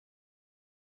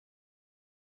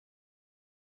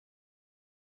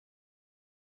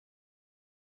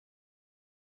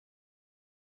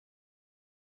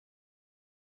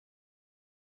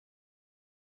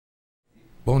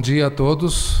Bom dia a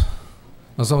todos.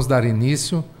 Nós vamos dar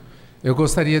início. Eu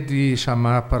gostaria de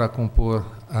chamar para compor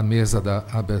a mesa da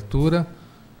abertura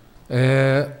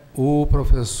o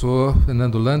professor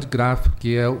Fernando Landgraf,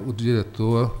 que é o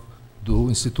diretor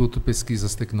do Instituto de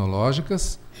Pesquisas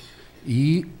Tecnológicas,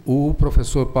 e o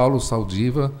professor Paulo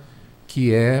Saldiva,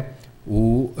 que é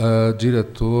o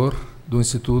diretor do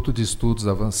Instituto de Estudos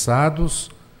Avançados,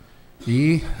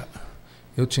 e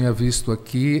eu tinha visto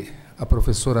aqui a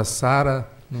professora Sara.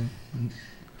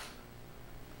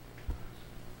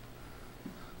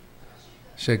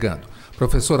 Chegando.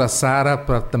 Professora Sara,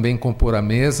 para também compor a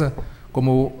mesa,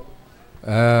 como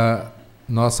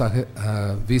nossa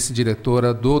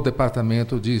vice-diretora do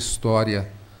Departamento de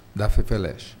História da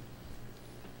FEFELESH.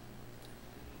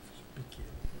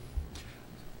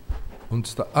 Onde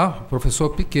está? Professor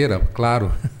Piqueira,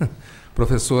 claro.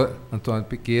 Professor Antônio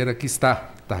Piqueira, que está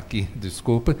aqui,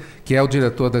 desculpa, que é o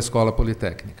diretor da Escola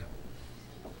Politécnica.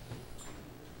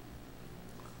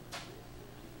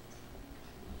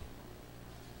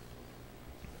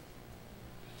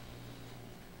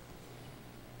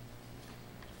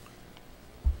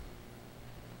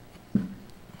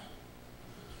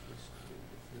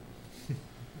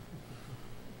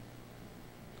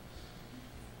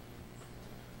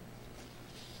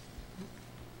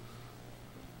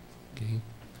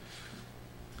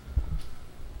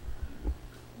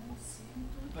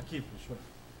 Aqui, professor.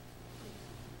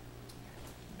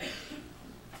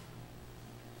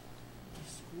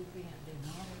 Desculpem a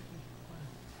demora.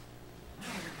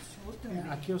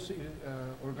 Aqui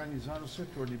organizar o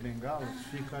setor de bengalas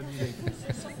fica à direita.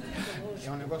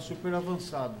 É um negócio super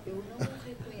avançado. Eu não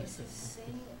reconheci sem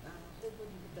a roupa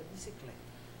da bicicleta.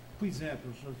 Pois é,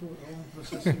 professor, é um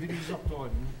processo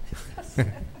civilizatório,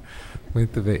 né?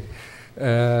 Muito bem.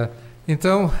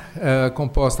 Então,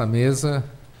 composta a mesa,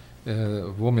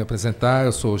 vou me apresentar.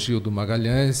 Eu sou Gildo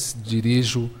Magalhães,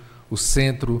 dirijo o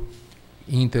Centro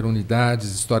Interunidades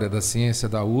de História da Ciência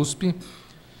da USP,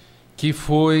 que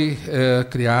foi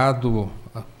criado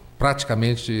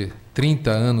praticamente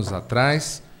 30 anos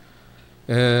atrás,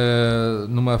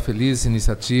 numa feliz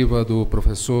iniciativa do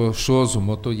professor Shozo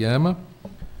Motoyama.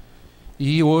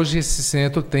 E hoje esse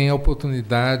centro tem a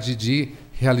oportunidade de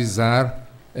realizar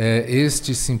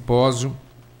este simpósio,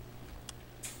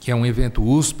 que é um evento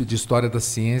USP de História da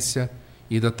Ciência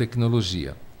e da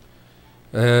Tecnologia.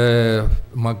 É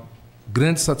uma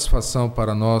grande satisfação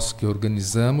para nós que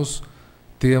organizamos.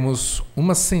 Temos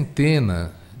uma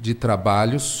centena de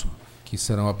trabalhos que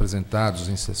serão apresentados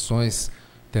em sessões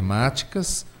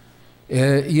temáticas,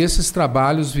 e esses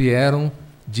trabalhos vieram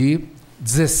de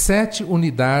 17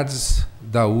 unidades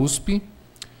da USP,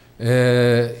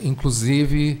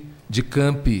 inclusive de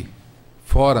campi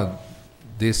fora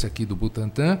desse aqui do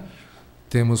Butantã.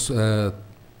 Temos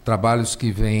trabalhos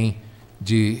que vêm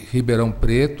de Ribeirão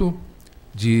Preto,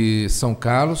 de São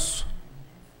Carlos,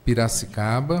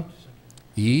 Piracicaba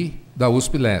e da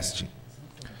USP Leste.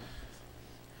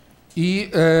 E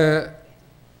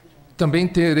também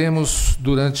teremos,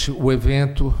 durante o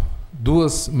evento,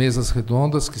 2 mesas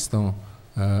redondas que estão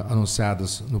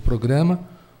anunciadas no programa,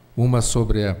 uma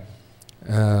sobre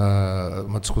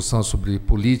uma discussão sobre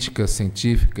política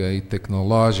científica e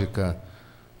tecnológica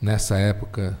nessa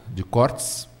época de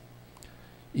cortes,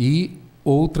 e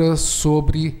outra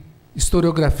sobre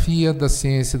historiografia da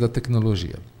ciência e da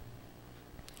tecnologia.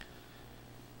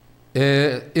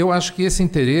 Eu acho que esse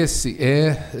interesse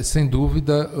é, sem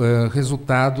dúvida,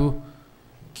 resultado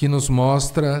que nos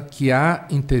mostra que há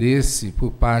interesse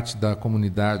por parte da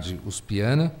comunidade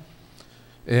uspiana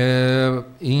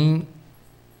em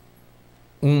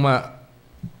uma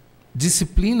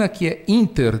disciplina que é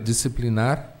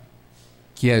interdisciplinar,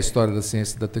 que é a História da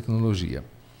Ciência e da Tecnologia.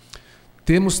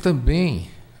 Temos também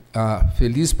a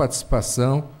feliz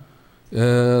participação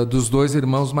dos 2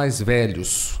 irmãos mais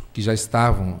velhos, que já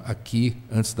estavam aqui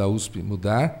antes da USP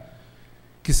mudar,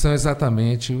 que são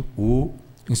exatamente o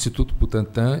Instituto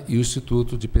Butantã e o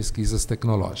Instituto de Pesquisas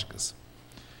Tecnológicas.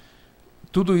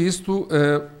 Tudo isto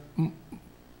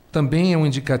também é um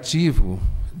indicativo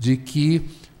de que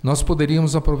nós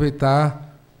poderíamos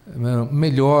aproveitar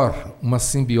melhor uma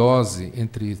simbiose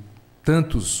entre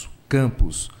tantos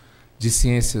campos de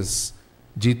ciências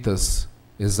ditas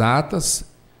exatas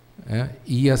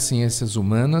e as ciências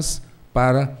humanas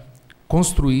para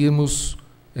construirmos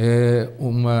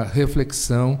uma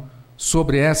reflexão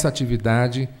sobre essa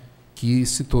atividade que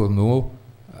se tornou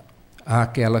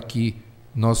aquela que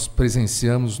nós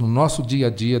presenciamos no nosso dia a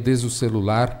dia, desde o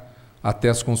celular até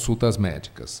as consultas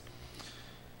médicas.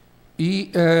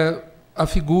 E a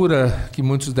figura que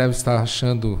muitos devem estar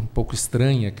achando um pouco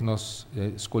estranha, que nós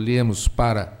escolhemos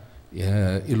para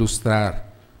ilustrar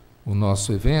o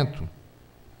nosso evento,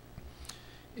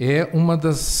 é uma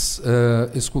das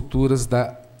esculturas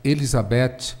da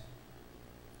Elizabeth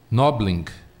Nobling,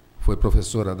 foi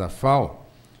professora da FAO,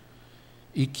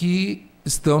 e que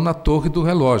estão na Torre do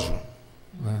Relógio.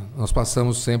 Nós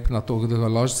passamos sempre na Torre do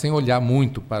Relógio sem olhar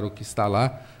muito para o que está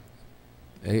lá,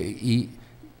 e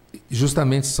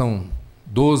justamente são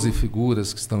 12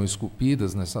 figuras que estão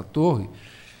esculpidas nessa torre,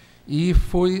 e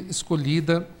foi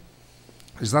escolhida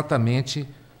exatamente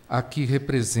a que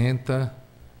representa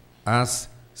as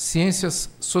ciências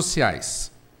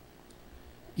sociais.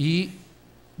 E,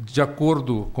 de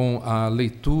acordo com a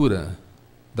leitura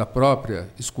da própria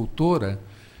escultora,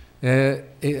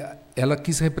 ela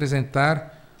quis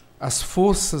representar as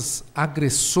forças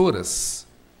agressoras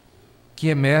que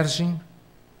emergem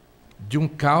de um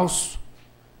caos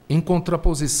em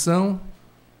contraposição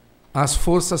às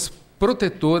forças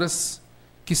protetoras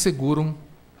que seguram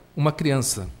uma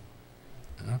criança.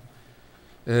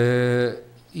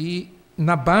 E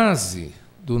na base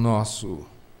do nosso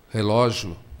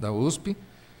relógio da USP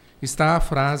está a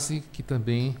frase que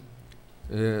também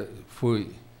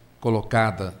foi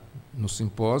colocada no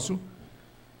simpósio,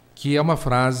 que é uma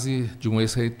frase de um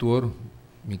ex-reitor,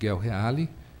 Miguel Reale,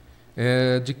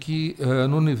 de que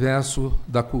no universo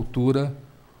da cultura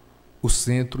o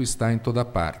centro está em toda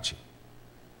parte.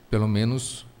 Pelo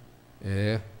menos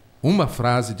é uma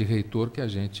frase de reitor que a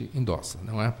gente endossa,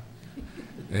 não é?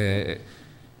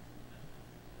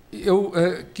 Eu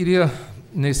queria,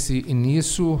 nesse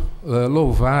início,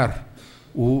 louvar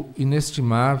o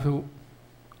inestimável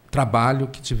trabalho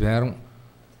que tiveram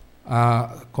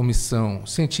a comissão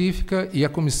científica e a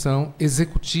comissão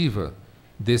executiva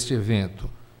deste evento.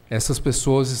 Essas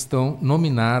pessoas estão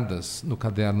nominadas no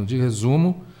caderno de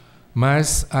resumo,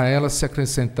 mas a elas se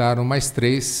acrescentaram mais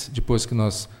 3, depois que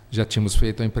nós já tínhamos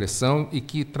feito a impressão, e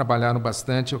que trabalharam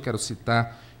bastante. Eu quero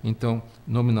citar, então,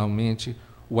 nominalmente,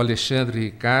 o Alexandre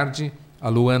Ricardi, a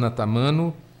Luana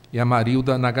Tamano e a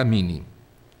Marilda Nagamini.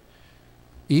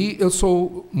 E eu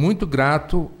sou muito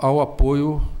grato ao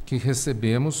apoio que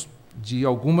recebemos de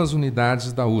algumas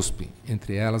unidades da USP,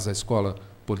 entre elas a Escola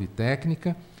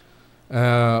Politécnica,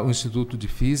 o Instituto de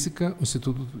Física, o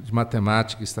Instituto de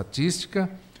Matemática e Estatística,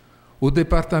 o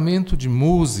Departamento de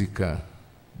Música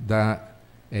da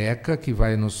ECA, que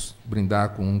vai nos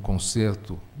brindar com um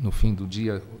concerto no fim do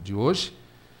dia de hoje,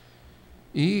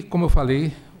 e, como eu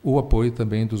falei, o apoio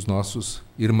também dos nossos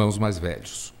irmãos mais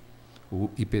velhos, o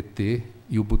IPT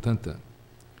e o Butantan.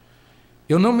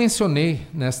 Eu não mencionei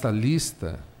nesta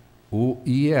lista o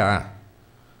IEA,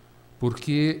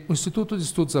 porque o Instituto de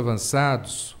Estudos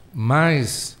Avançados,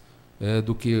 mais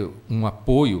do que um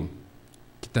apoio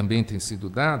que também tem sido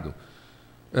dado,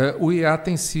 o IEA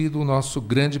tem sido o nosso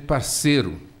grande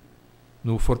parceiro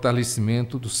no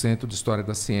fortalecimento do Centro de História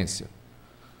da Ciência.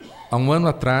 Há um ano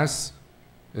atrás,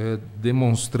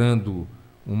 demonstrando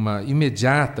uma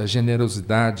imediata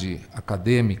generosidade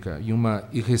acadêmica e uma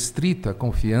irrestrita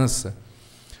confiança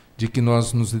de que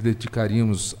nós nos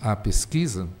dedicaríamos à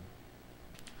pesquisa,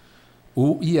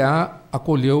 o IA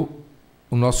acolheu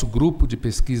o nosso grupo de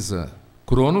pesquisa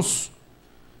Cronos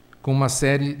com uma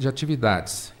série de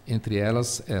atividades, entre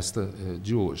elas esta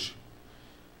de hoje.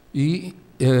 E,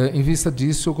 em vista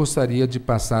disso, eu gostaria de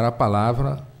passar a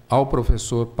palavra ao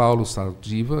professor Paulo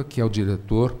Saldiva, que é o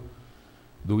diretor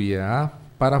do IEA,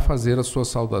 para fazer a sua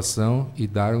saudação e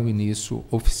dar o início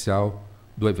oficial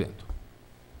do evento.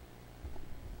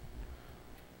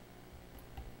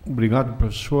 Obrigado,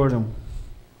 professor. É uma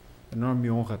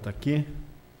enorme honra estar aqui.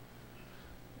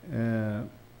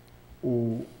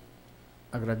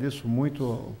 Agradeço muito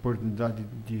a oportunidade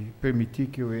de permitir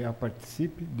que o IEA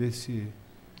participe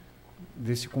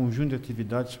desse conjunto de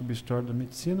atividades sobre história da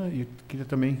medicina e queria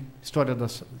também história da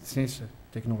ciência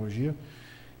e tecnologia.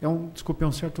 Desculpe, é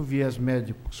um certo viés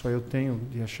médico que só eu tenho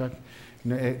de achar que,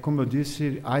 como eu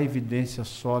disse, há evidências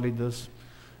sólidas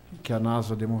que a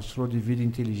NASA demonstrou de vida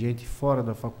inteligente fora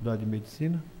da Faculdade de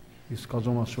Medicina. Isso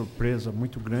causou uma surpresa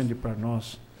muito grande para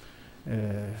nós,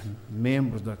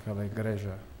 membros daquela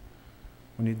egrégia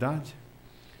unidade.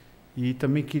 E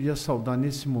também queria saudar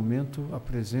nesse momento a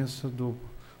presença do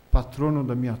patrono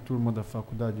da minha turma da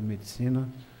Faculdade de Medicina,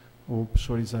 o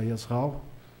professor Isaías Rau,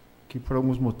 que por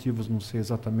alguns motivos, não sei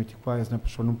exatamente quais, né, o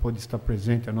professor não pôde estar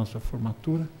presente à nossa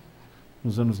formatura,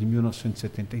 nos anos de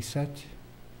 1977,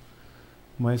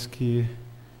 mas que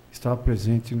estava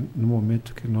presente no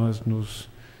momento que nós nos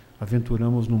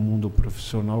aventuramos no mundo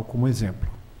profissional como exemplo.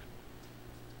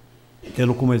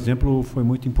 Tê-lo como exemplo foi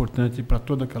muito importante para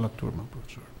toda aquela turma,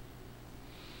 professor.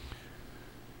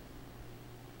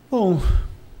 Bom,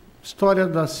 história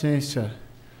da ciência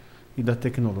e da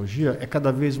tecnologia é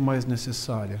cada vez mais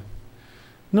necessária.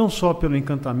 Não só pelo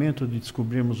encantamento de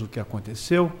descobrirmos o que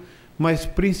aconteceu, mas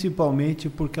principalmente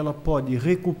porque ela pode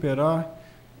recuperar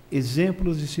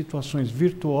exemplos de situações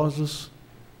virtuosas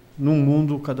num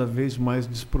mundo cada vez mais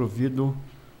desprovido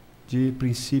de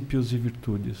princípios e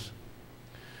virtudes.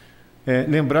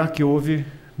 Lembrar que houve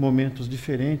momentos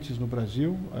diferentes no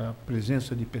Brasil, a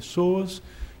presença de pessoas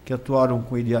que atuaram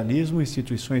com idealismo,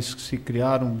 instituições que se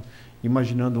criaram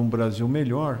imaginando um Brasil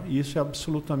melhor, e isso é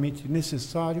absolutamente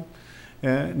necessário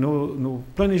no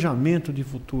planejamento de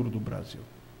futuro do Brasil.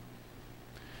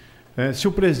 Se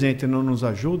o presente não nos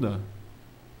ajuda,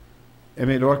 é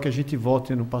melhor que a gente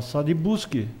volte no passado e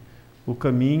busque o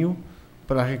caminho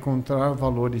para reencontrar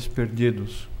valores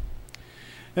perdidos.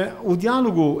 O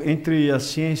diálogo entre a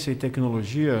ciência e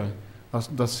tecnologia,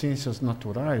 das ciências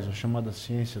naturais, as chamadas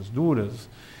ciências duras,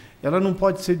 ela não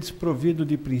pode ser desprovido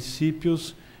de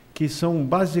princípios que são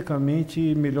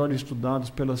basicamente melhor estudados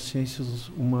pelas ciências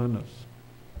humanas.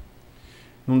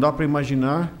 Não dá para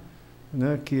imaginar,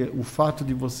 né, que o fato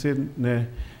de você, né,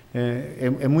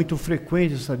 é muito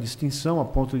frequente essa distinção, a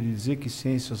ponto de dizer que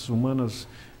ciências humanas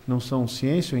não são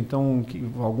ciência, então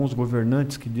alguns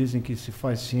governantes que dizem que se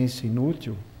faz ciência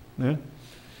inútil, né,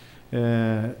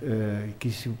 que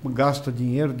se gasta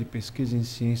dinheiro de pesquisa em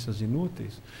ciências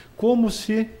inúteis, como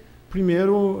se,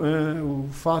 primeiro, o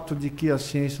fato de que as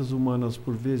ciências humanas,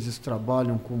 por vezes,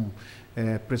 trabalham com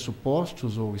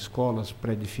pressupostos ou escolas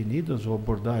pré-definidas ou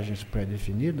abordagens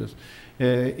pré-definidas,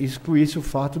 excluísse o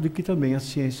fato de que também as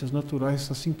ciências naturais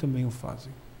assim também o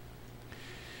fazem.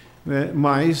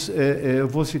 Mas eu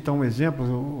vou citar um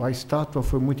exemplo. A estátua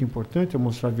foi muito importante, eu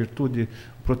mostrar a virtude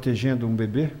protegendo um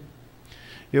bebê.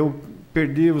 Eu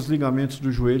perdi os ligamentos do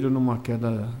joelho numa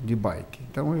queda de bike.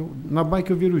 Então, na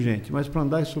bike eu viro gente, mas para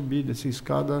andar e subir dessa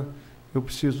escada, eu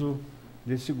preciso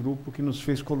desse grupo que nos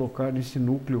fez colocar nesse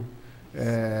núcleo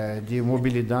de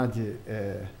mobilidade.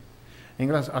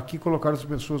 Aqui colocaram as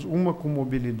pessoas, uma com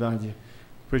mobilidade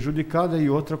prejudicada e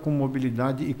outra com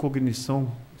mobilidade e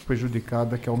cognição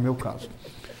prejudicada, que é o meu caso.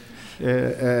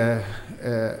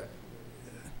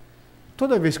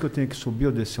 Toda vez que eu tenho que subir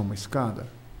ou descer uma escada,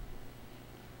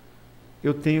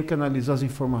 eu tenho que analisar as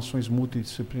informações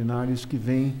multidisciplinares que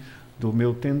vêm do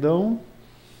meu tendão,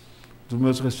 dos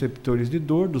meus receptores de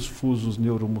dor, dos fusos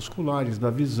neuromusculares,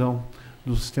 da visão,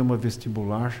 do sistema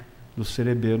vestibular, do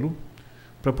cerebelo,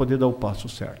 para poder dar o passo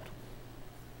certo.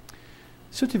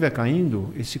 Se eu estiver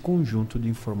caindo, esse conjunto de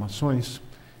informações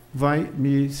vai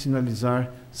me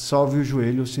sinalizar: salve o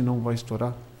joelho, senão vai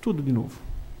estourar tudo de novo.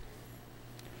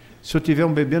 Se eu tiver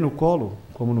um bebê no colo,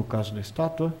 como no caso da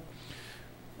estátua,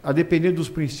 a depender dos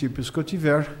princípios que eu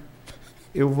tiver,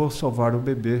 eu vou salvar o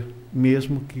bebê,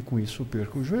 mesmo que com isso eu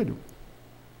perca o joelho.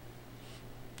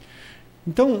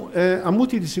 Então, a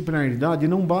multidisciplinaridade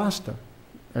não basta.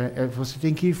 Você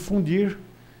tem que fundir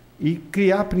e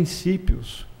criar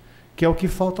princípios, que é o que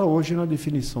falta hoje na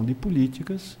definição de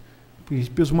políticas,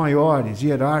 princípios maiores,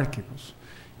 hierárquicos,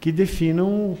 que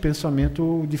definam o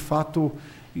pensamento de fato,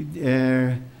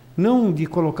 não de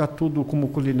colocar tudo como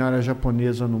culinária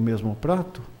japonesa no mesmo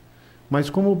prato, mas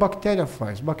como bactéria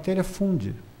faz. Bactéria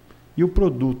funde. E o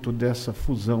produto dessa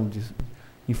fusão de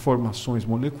informações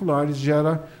moleculares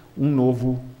gera um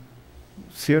novo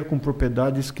ser com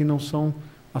propriedades que não são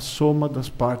a soma das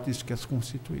partes que as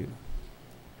constituíram.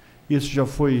 Isso já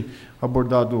foi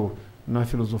abordado na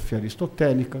filosofia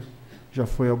aristotélica, já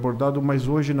foi abordado, mas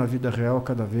hoje na vida real é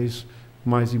cada vez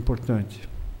mais importante.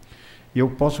 E eu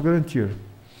posso garantir,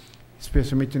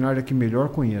 especialmente na área que melhor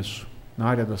conheço, na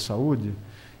área da saúde,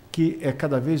 que é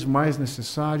cada vez mais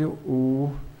necessário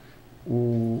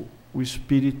o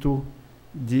espírito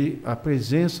de a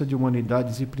presença de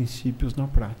humanidades e princípios na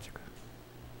prática.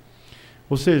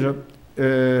 Ou seja,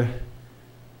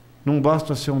 não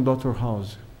basta ser um Dr.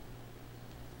 House.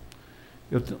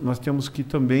 Nós temos que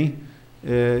também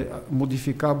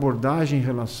modificar a abordagem em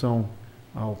relação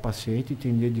ao paciente,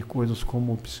 entender de coisas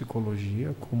como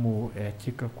psicologia, como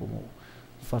ética, como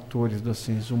fatores das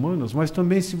ciências humanas, mas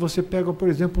também se você pega, por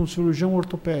exemplo, um cirurgião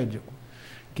ortopédico,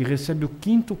 que recebe o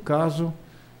 5º caso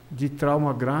de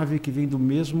trauma grave que vem do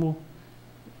mesmo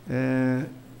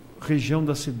região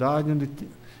da cidade,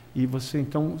 e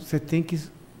você tem que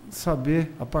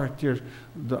saber, a partir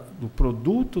do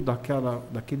produto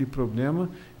daquele problema,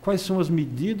 quais são as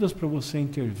medidas para você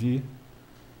intervir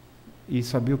e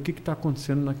saber o que está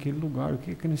acontecendo naquele lugar, o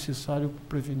que é necessário para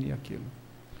prevenir aquilo.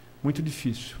 Muito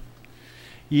difícil.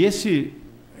 E esse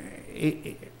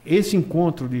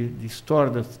encontro de história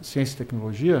da ciência e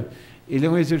tecnologia, ele é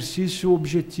um exercício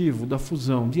objetivo da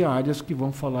fusão de áreas que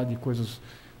vão falar de coisas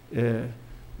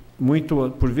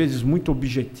por vezes muito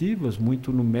objetivas,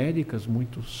 muito numéricas,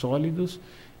 muito sólidas,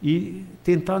 e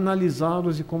tentar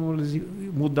analisá-los e como eles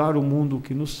mudaram o mundo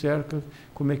que nos cerca,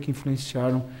 como é que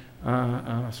influenciaram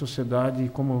a sociedade, e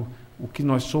como o que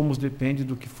nós somos depende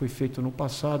do que foi feito no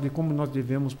passado e como nós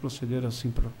devemos proceder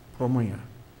assim para o amanhã.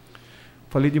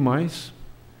 Falei demais.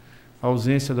 A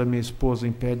ausência da minha esposa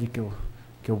impede que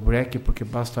eu breque, porque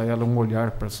basta ela um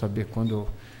olhar para saber quando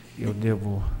eu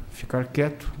devo ficar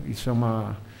quieto. Isso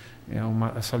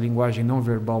essa linguagem não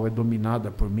verbal é dominada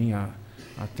por mim há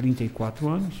 34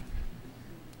 anos.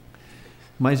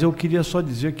 Mas eu queria só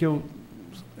dizer que eu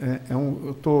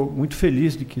estou muito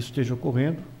feliz de que isso esteja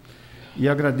ocorrendo e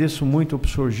agradeço muito ao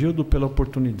professor Gildo pela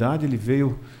oportunidade. Ele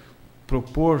veio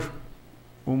propor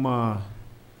uma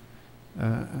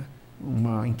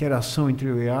interação entre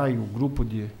o EA e o grupo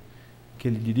que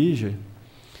ele dirige,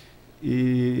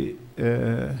 e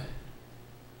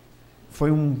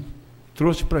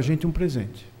trouxe para a gente um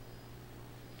presente.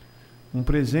 Um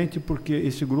presente porque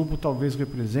esse grupo talvez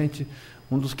represente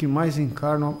um dos que mais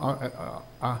encarnam,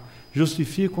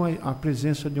 justificam a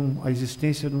presença a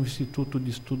existência de um Instituto de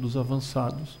Estudos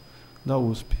Avançados da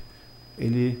USP.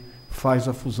 Ele faz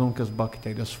a fusão que as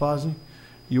bactérias fazem,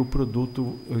 e o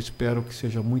produto eu espero que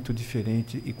seja muito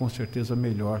diferente e com certeza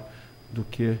melhor do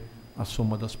que a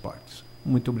soma das partes.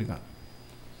 Muito obrigado.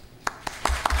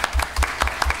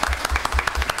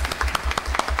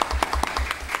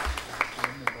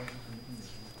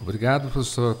 Obrigado,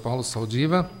 professor Paulo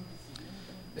Saldiva.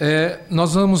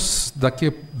 Nós vamos, daqui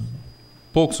a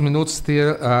poucos minutos,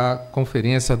 ter a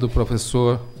conferência do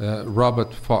professor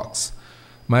Robert Fox,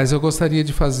 mas eu gostaria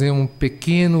de fazer um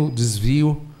pequeno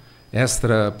desvio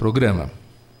extra-programa.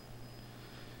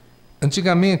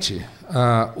 Antigamente,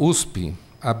 a USP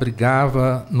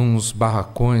abrigava nos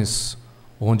barracões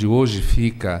onde hoje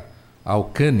fica a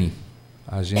Alcani,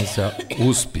 a agência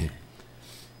USP,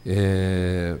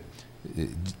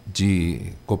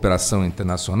 de cooperação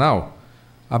internacional,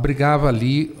 abrigava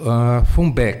ali a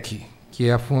FUNBEC, que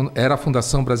era a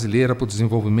Fundação Brasileira para o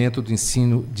Desenvolvimento do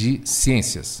Ensino de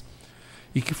Ciências,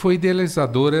 e que foi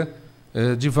idealizadora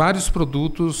de vários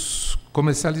produtos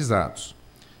comercializados.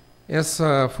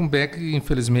 Essa FUNBEC,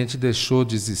 infelizmente, deixou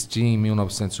de existir em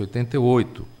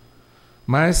 1988,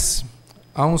 mas,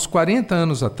 há uns 40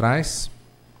 anos atrás,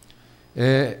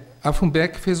 a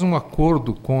FUNBEC fez um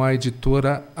acordo com a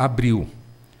editora Abril,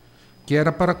 que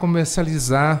era para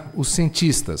comercializar os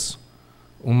cientistas,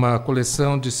 uma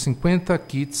coleção de 50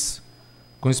 kits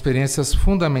com experiências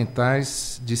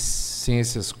fundamentais de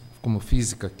ciências como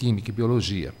física, química e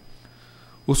biologia.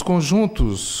 Os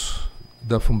conjuntos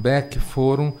da FUNBEC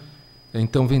foram,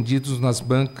 então, vendidos nas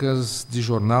bancas de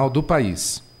jornal do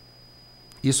país.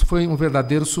 Isso foi um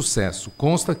verdadeiro sucesso.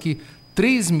 Consta que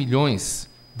 3 milhões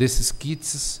desses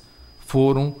kits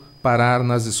foram parar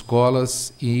nas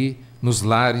escolas e nos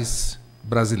lares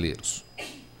brasileiros.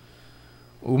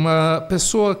 Uma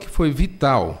pessoa que foi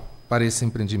vital para esse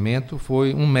empreendimento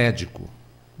foi um médico,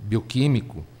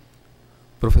 bioquímico,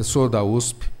 professor da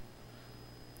USP,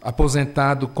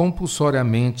 aposentado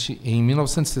compulsoriamente em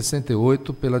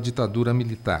 1968 pela ditadura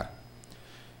militar.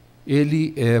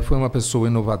 Ele foi uma pessoa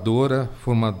inovadora,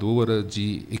 formadora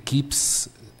de equipes.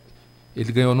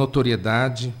 Ele ganhou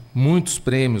notoriedade, muitos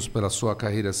prêmios pela sua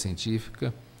carreira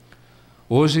científica.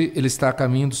 Hoje ele está a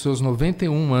caminho dos seus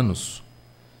 91 anos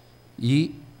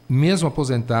e, mesmo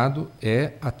aposentado,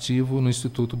 é ativo no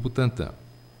Instituto Butantan.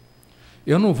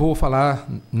 Eu não vou falar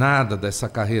nada dessa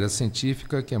carreira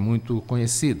científica, que é muito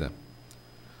conhecida,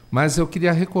 mas eu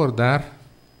queria recordar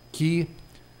que,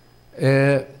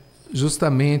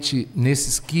 justamente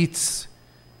nesses kits,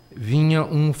 vinha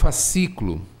um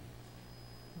fascículo,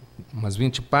 umas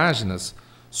 20 páginas,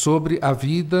 sobre a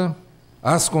vida,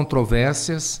 as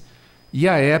controvérsias e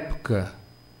a época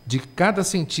de cada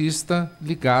cientista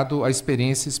ligado à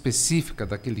experiência específica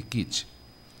daquele kit.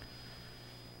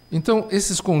 Então,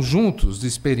 esses conjuntos de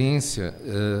experiência,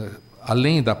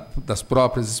 além das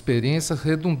próprias experiências,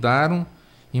 redundaram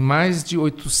em mais de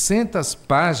 800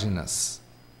 páginas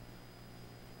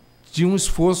de um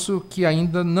esforço que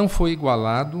ainda não foi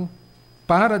igualado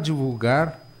para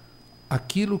divulgar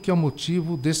aquilo que é o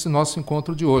motivo desse nosso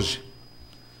encontro de hoje,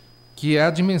 que é a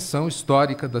dimensão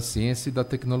histórica da ciência e da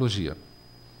tecnologia.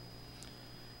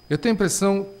 Eu tenho a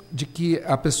impressão de que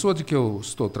a pessoa de que eu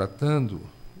estou tratando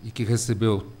e que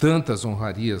recebeu tantas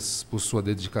honrarias por sua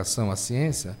dedicação à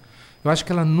ciência, eu acho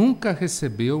que ela nunca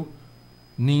recebeu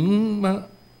nenhuma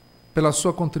pela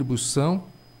sua contribuição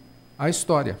à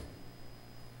história.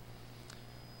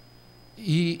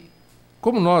 E,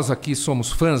 como nós aqui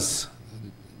somos fãs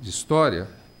de história,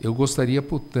 eu gostaria,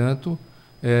 portanto,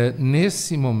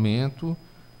 nesse momento,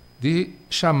 de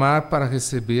chamar para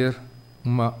receber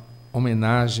uma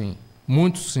homenagem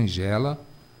muito singela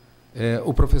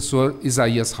o professor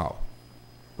Isaías Hall.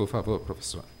 Por favor,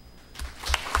 professor.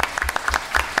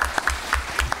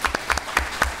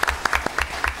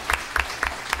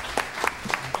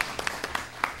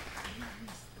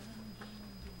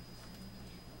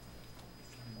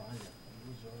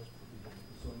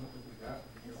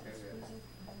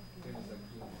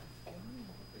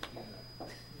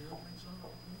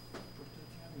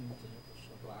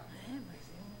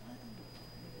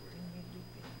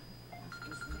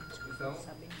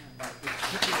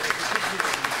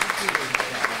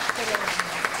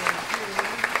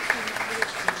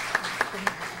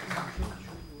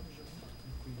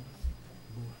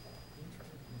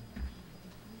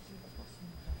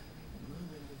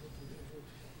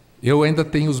 Eu ainda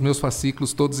tenho os meus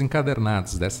fascículos todos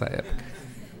encadernados dessa época.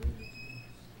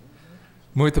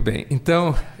 Muito bem.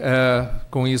 Então,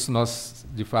 com isso, nós,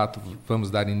 de fato,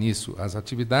 vamos dar início às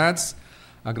atividades.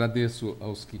 Agradeço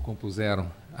aos que compuseram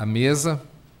a mesa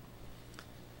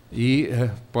e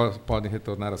podem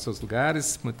retornar aos seus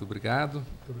lugares. Muito obrigado.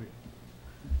 Muito obrigado.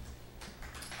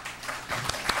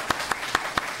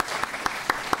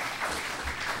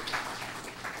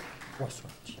 Boa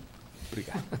sorte.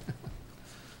 Obrigado.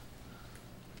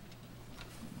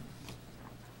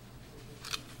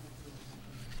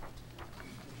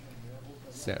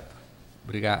 Certo.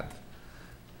 Obrigado.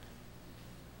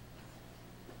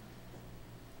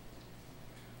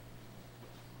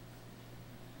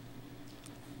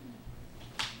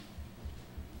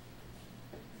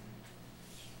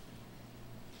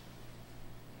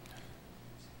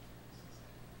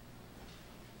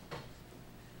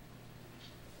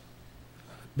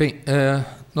 Bem,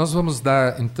 nós vamos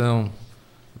dar, então,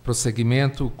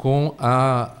 prosseguimento com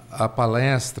a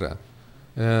palestra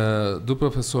do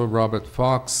professor Robert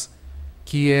Fox,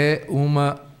 que é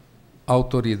uma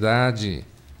autoridade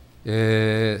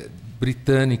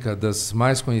britânica das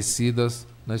mais conhecidas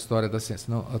na história da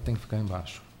ciência. Não, eu tenho que ficar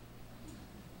embaixo.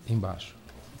 Embaixo.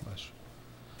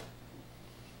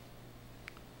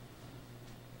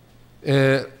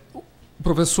 O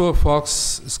professor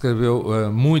Fox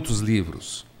escreveu muitos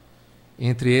livros,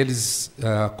 entre eles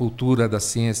A Cultura da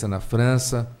Ciência na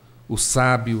França, O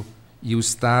Sábio e o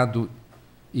Estado,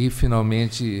 e,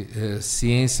 finalmente,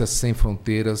 Ciência Sem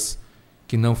Fronteiras,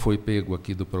 que não foi pego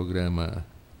aqui do programa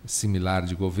similar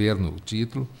de governo, o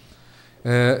título.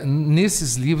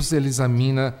 Nesses livros, ele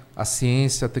examina a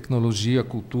ciência, a tecnologia, a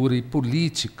cultura e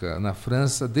política na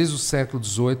França desde o século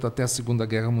XVIII até a Segunda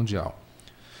Guerra Mundial.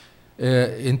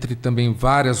 Entre também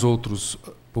várias outras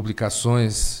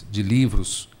publicações de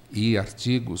livros e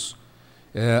artigos,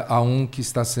 há um que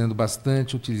está sendo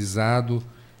bastante utilizado,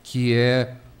 que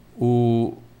é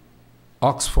o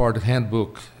Oxford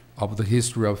Handbook of the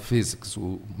History of Physics,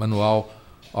 o Manual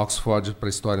Oxford para a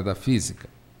História da Física.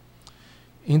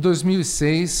 Em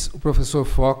 2006, o professor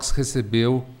Fox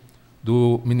recebeu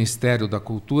do Ministério da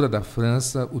Cultura da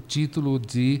França o título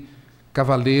de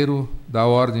Cavaleiro da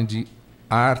Ordem de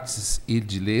Artes e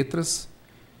de Letras,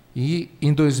 e,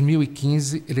 em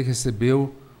 2015, ele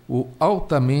recebeu o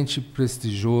altamente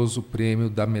prestigioso prêmio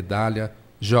da medalha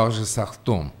Georges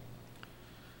Sarton.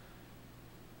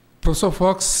 O professor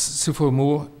Fox se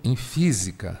formou em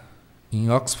Física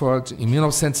em Oxford em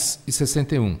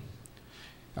 1961.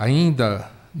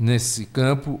 Ainda nesse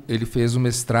campo, ele fez o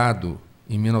mestrado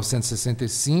em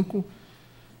 1965,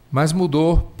 mas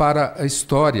mudou para a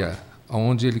História,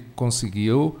 onde ele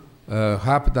conseguiu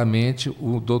rapidamente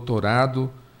o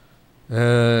doutorado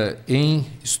em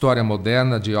História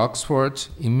Moderna de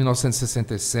Oxford, em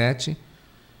 1967,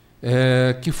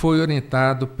 que foi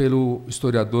orientado pelo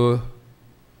historiador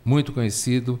muito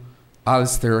conhecido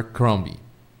Alistair Crombie.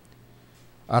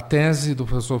 A tese do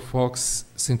professor Fox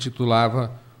se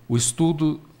intitulava O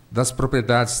Estudo das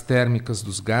Propriedades Térmicas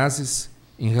dos Gases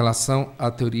em relação à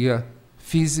teoria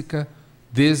física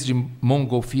desde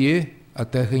Montgolfier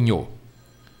até Regnault.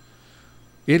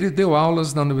 Ele deu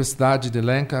aulas na Universidade de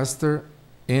Lancaster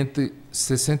entre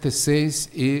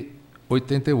 66 e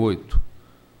 88,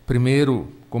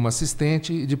 primeiro como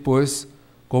assistente e depois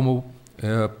como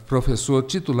professor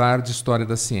titular de História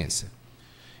da Ciência.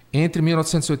 Entre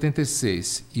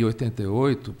 1986 e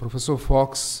 88, o professor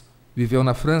Fox viveu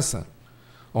na França,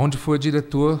 onde foi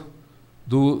diretor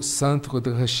do Centre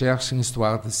de Recherche em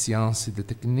Histoire de Sciences et de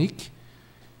Technique,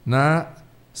 na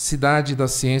Cidade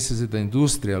das Ciências e da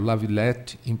Indústria, La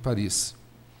Villette, em Paris.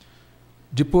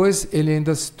 Depois, ele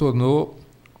ainda se tornou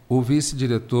o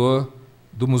vice-diretor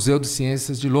do Museu de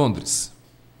Ciências de Londres.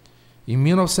 Em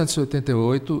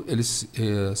 1988, ele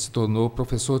se tornou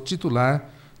professor titular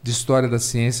de História da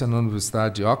Ciência na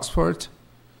Universidade de Oxford,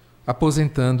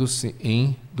 aposentando-se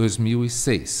em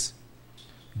 2006.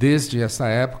 Desde essa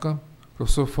época, o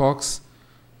professor Fox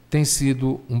tem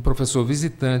sido um professor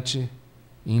visitante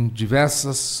em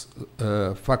diversas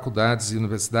faculdades e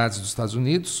universidades dos Estados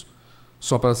Unidos,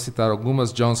 só para citar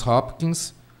algumas: Johns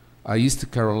Hopkins, a East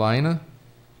Carolina,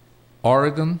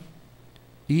 Oregon,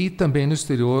 e também no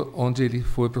exterior, onde ele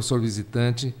foi professor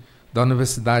visitante da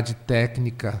Universidade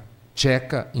Técnica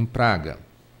Tcheca, em Praga.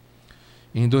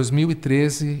 Em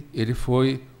 2013, ele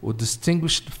foi o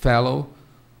Distinguished Fellow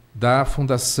da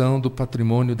Fundação do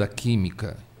Patrimônio da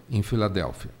Química, em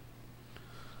Filadélfia.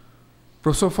 O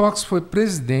professor Fox foi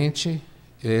presidente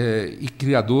e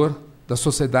criador da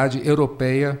Sociedade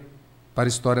Europeia para a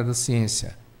História da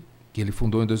Ciência, que ele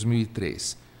fundou em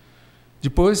 2003.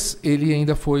 Depois, ele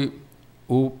ainda foi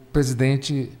o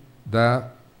presidente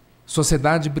da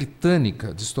Sociedade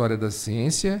Britânica de História da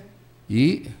Ciência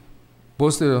e,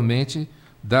 posteriormente,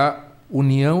 da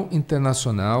União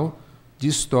Internacional de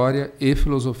História e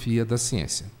Filosofia da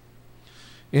Ciência.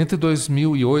 Entre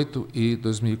 2008 e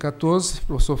 2014, o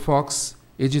professor Fox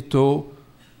editou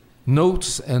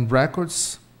Notes and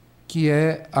Records, que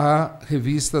é a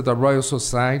revista da Royal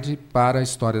Society para a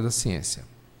História da Ciência.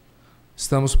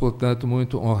 Estamos, portanto,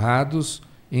 muito honrados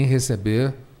em receber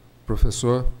o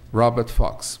professor Robert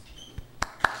Fox.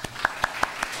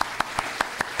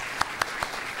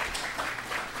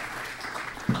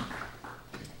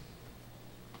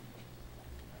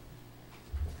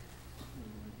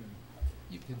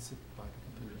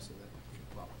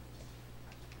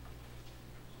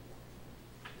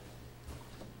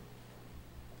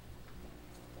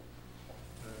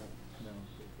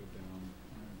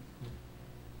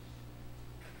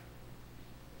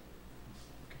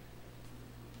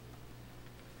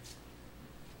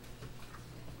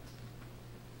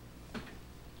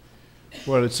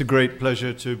 Well, it's a great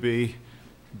pleasure to be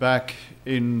back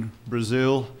in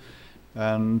Brazil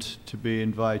and to be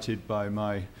invited by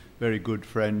my very good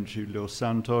friend Julio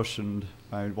Santos, and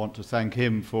I want to thank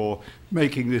him for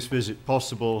making this visit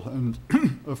possible, and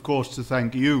of course to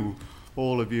thank you,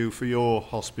 all of you, for your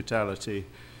hospitality.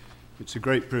 It's a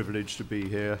great privilege to be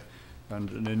here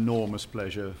and an enormous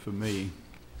pleasure for me.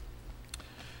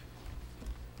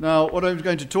 Now, what I'm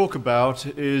going to talk about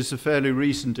is a fairly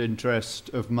recent interest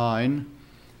of mine.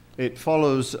 It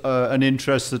follows an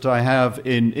interest that I have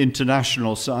in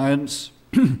international science,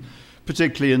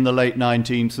 particularly in the late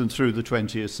 19th and through the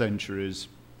 20th centuries.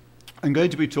 I'm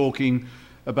going to be talking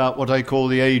about what I call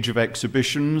the age of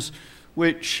exhibitions,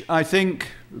 which I think,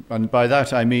 and by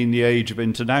that I mean the age of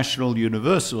international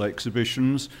universal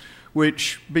exhibitions,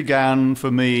 which began for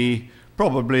me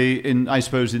probably in, I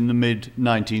suppose, in the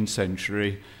mid-19th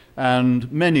century,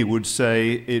 and many would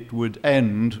say it would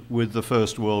end with the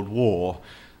First World War.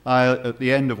 At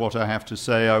the end of what I have to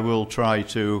say, I will try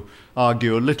to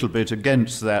argue a little bit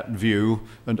against that view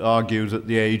and argue that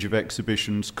the age of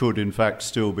exhibitions could in fact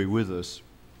still be with us.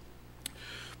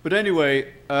 But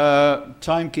anyway,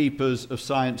 timekeepers of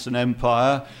science and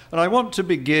empire, and I want to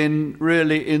begin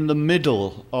really in the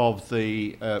middle of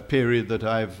the period that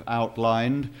I've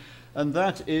outlined, and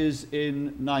that is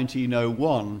in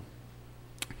 1901.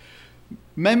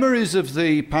 Memories of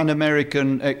the Pan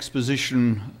American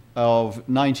Exposition of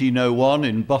 1901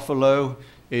 in Buffalo,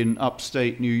 in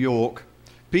upstate New York,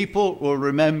 people will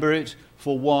remember it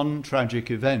for one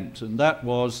tragic event, and that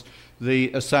was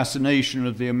the assassination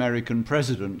of the American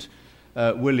president,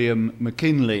 William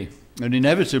McKinley. And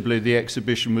inevitably the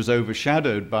exhibition was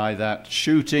overshadowed by that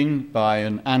shooting by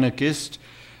an anarchist,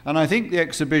 and I think the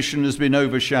exhibition has been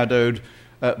overshadowed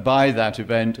by that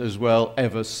event as well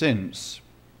ever since.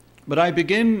 But I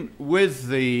begin with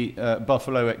the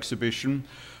Buffalo exhibition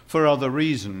for other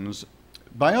reasons.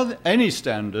 By any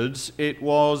standards, it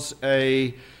was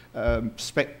a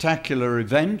spectacular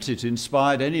event. It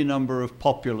inspired any number of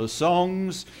popular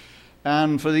songs,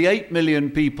 and for the 8 million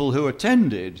people who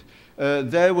attended,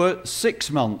 there were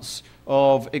 6 months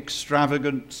of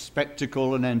extravagant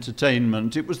spectacle and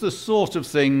entertainment. It was the sort of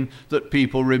thing that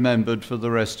people remembered for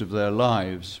the rest of their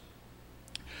lives.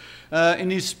 In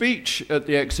his speech at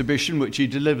the exhibition, which he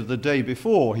delivered the day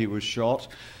before he was shot,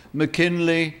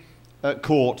 McKinley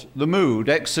caught the mood.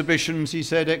 Exhibitions, he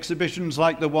said, exhibitions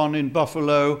like the one in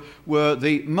Buffalo were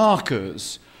the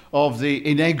markers of the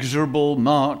inexorable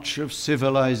march of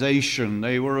civilization.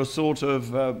 They were a sort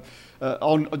of,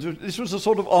 this was a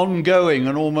sort of ongoing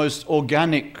and almost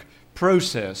organic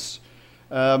process.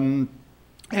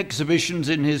 Exhibitions,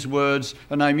 in his words,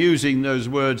 and I'm using those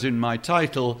words in my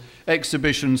title,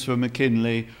 exhibitions for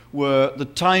McKinley were the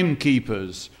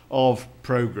timekeepers of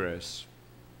progress.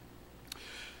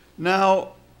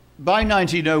 Now, By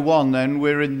 1901, then,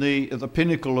 we're at the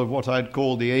pinnacle of what I'd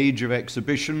call the age of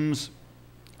exhibitions,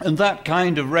 and that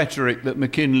kind of rhetoric that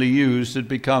McKinley used had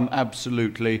become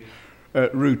absolutely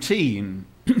routine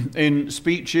in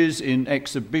speeches, in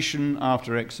exhibition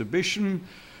after exhibition.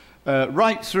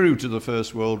 Right through to the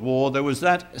First World War, there was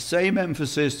that same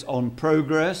emphasis on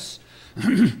progress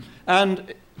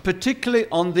and particularly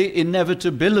on the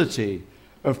inevitability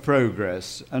of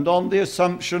progress and on the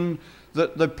assumption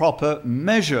that the proper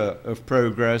measure of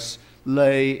progress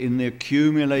lay in the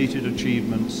accumulated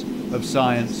achievements of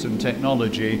science and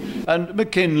technology. And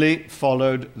McKinley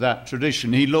followed that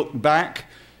tradition. He looked back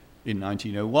in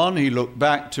 1901, he looked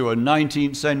back to a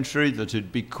 19th century that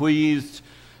had bequeathed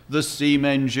the steam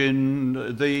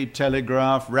engine, the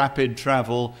telegraph, rapid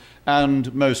travel,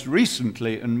 and most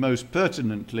recently and most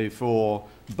pertinently for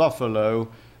Buffalo,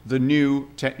 the new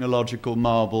technological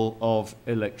marvel of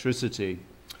electricity.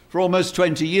 For almost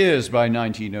 20 years by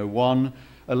 1901,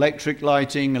 electric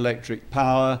lighting, electric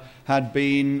power had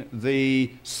been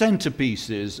the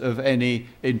centerpieces of any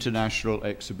international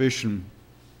exhibition.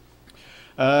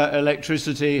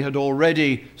 Electricity had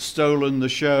already stolen the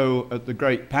show at the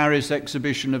Great Paris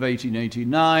Exhibition of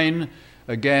 1889,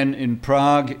 again in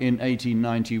Prague in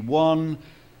 1891,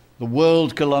 the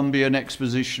World Columbian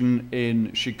Exposition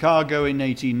in Chicago in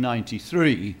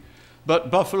 1893.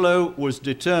 But Buffalo was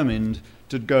determined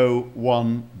to go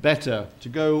one better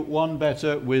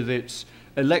with its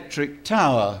electric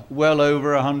tower, well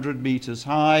over 100 meters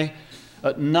high.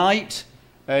 At night,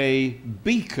 a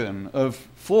beacon of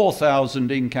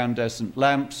 4,000 incandescent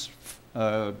lamps,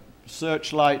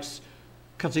 searchlights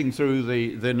cutting through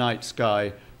the night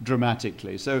sky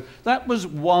dramatically. So that was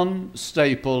one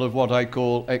staple of what I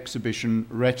call exhibition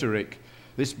rhetoric,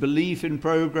 this belief in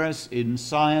progress, in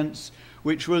science,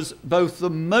 which was both the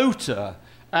motor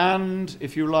and,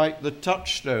 if you like, the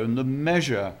touchstone, the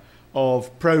measure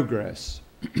of progress.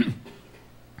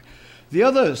 The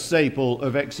other staple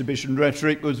of exhibition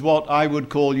rhetoric was what I would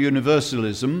call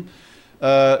universalism.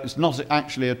 It's not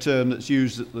actually a term that's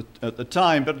used at the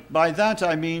time, but by that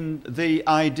I mean the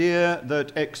idea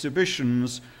that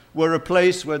exhibitions were a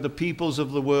place where the peoples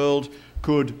of the world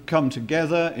could come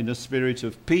together in a spirit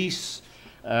of peace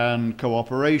and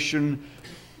cooperation.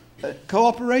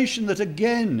 Cooperation that,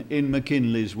 again, in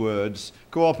McKinley's words,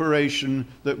 cooperation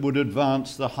that would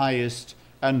advance the highest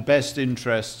and best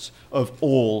interests of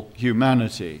all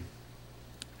humanity.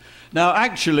 Now,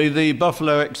 actually, the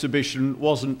Buffalo exhibition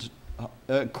wasn't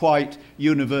quite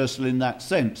universal in that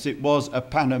sense. It was a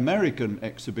Pan-American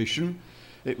exhibition.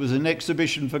 It was an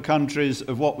exhibition for countries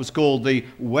of what was called the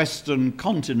Western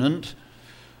continent,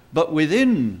 but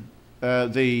within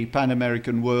the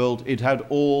Pan-American world, it had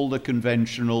all the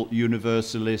conventional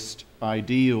universalist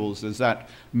ideals. There's that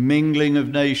mingling of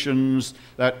nations,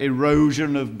 that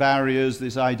erosion of barriers,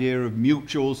 this idea of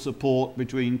mutual support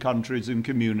between countries and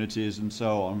communities and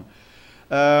so on.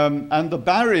 And the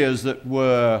barriers that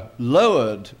were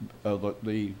lowered, that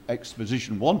the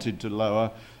exposition wanted to lower,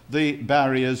 the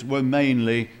barriers were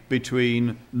mainly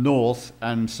between North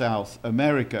and South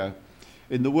America.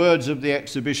 In the words of the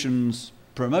exhibition's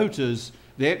promoters,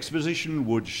 the exposition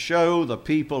would show the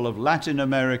people of Latin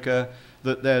America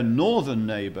that their northern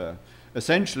neighbor,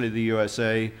 essentially the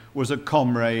USA, was a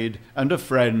comrade and a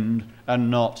friend and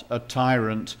not a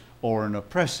tyrant or an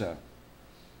oppressor.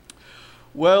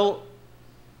 Well,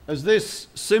 as this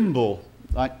symbol,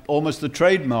 like almost the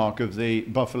trademark of the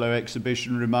Buffalo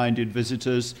exhibition, reminded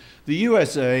visitors, the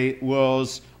USA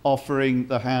was offering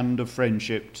the hand of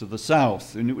friendship to the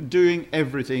South, and it was doing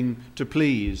everything to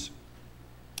please.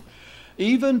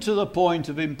 Even to the point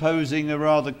of imposing a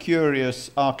rather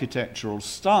curious architectural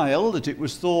style that it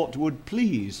was thought would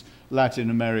please Latin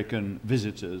American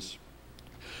visitors.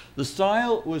 The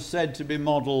style was said to be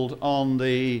modeled on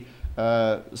the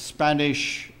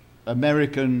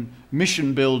Spanish-American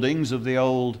mission buildings of the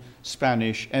old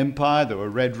Spanish Empire. There were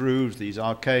red roofs, these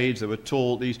arcades, there were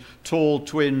these tall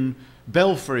twin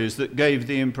belfries that gave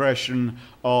the impression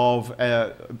of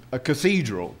a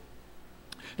cathedral.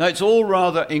 Now, it's all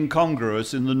rather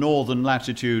incongruous in the northern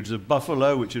latitudes of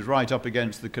Buffalo, which is right up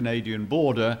against the Canadian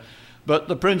border, but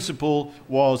the principle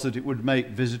was that it would make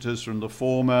visitors from the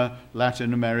former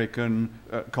Latin American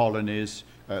colonies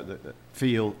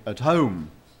feel at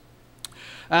home.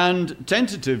 And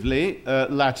tentatively,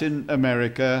 Latin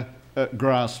America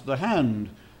grasped the hand.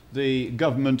 The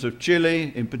government of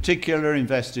Chile, in particular,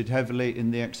 invested heavily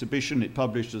in the exhibition. It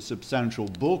published a substantial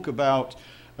book about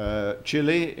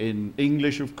Chile, in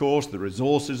English, of course, the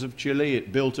resources of Chile.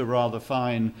 It built a rather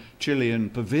fine Chilean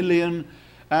pavilion.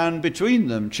 And between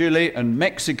them, Chile and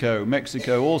Mexico.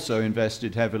 Mexico also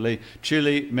invested heavily.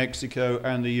 Chile, Mexico,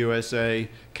 and the USA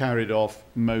carried off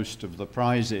most of the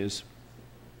prizes.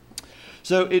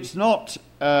 So it's not,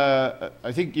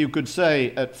 I think you could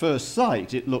say at first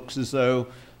sight, it looks as though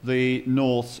the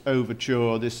North's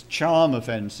overture, this charm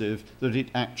offensive, that it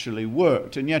actually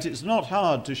worked. And yet it's not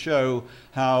hard to show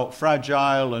how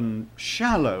fragile and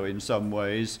shallow in some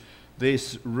ways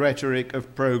this rhetoric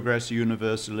of progress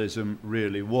universalism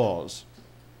really was.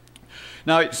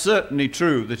 Now, it's certainly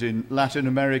true that in Latin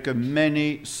America,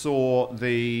 many saw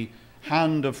the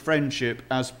hand of friendship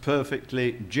as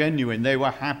perfectly genuine. They were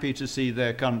happy to see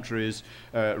their countries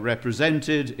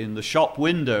represented in the shop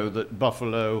window that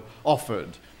Buffalo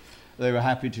offered. They were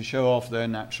happy to show off their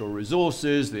natural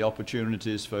resources, the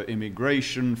opportunities for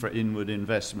immigration, for inward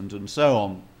investment, and so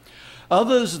on.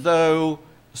 Others, though,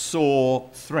 saw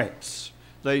threats.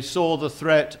 They saw the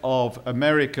threat of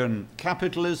American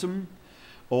capitalism,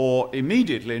 or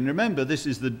immediately, and remember this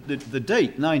is the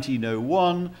date,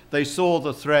 1901, they saw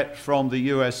the threat from the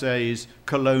USA's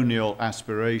colonial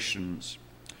aspirations.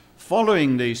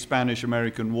 Following the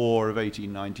Spanish-American War of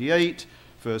 1898,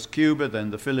 first Cuba,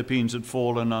 then the Philippines had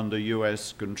fallen under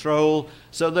US control,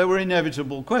 so there were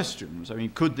inevitable questions. I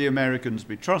mean, could the Americans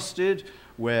be trusted?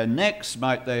 Where next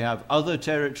might they have other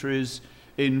territories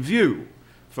in view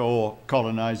for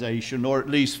colonization, or at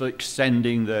least for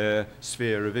extending their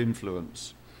sphere of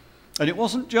influence? And it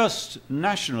wasn't just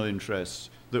national interests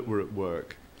that were at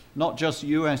work, not just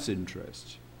US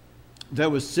interests. There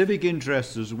was civic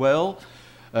interests as well.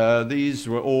 These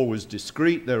were always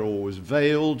discreet, they're always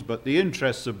veiled, but the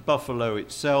interests of Buffalo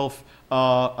itself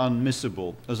are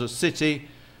unmissable. As a city,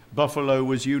 Buffalo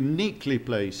was uniquely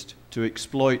placed to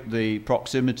exploit the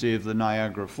proximity of the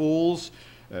Niagara Falls,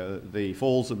 the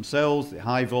falls themselves, the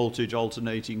high voltage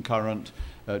alternating current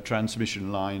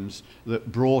transmission lines that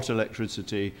brought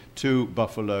electricity to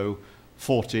Buffalo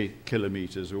 40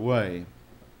 kilometers away.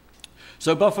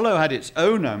 So Buffalo had its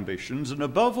own ambitions, and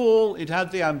above all, it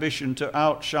had the ambition to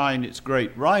outshine its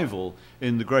great rival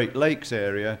in the Great Lakes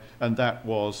area, and that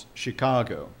was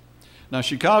Chicago. Now,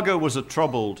 Chicago was a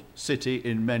troubled city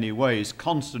in many ways,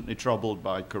 constantly troubled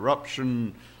by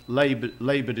corruption,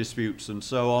 labor disputes, and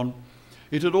so on.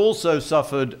 It had also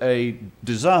suffered a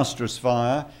disastrous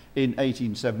fire in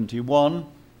 1871,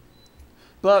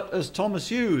 but as Thomas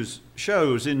Hughes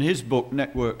shows in his book,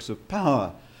 Networks of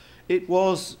Power,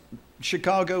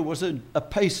 Chicago was a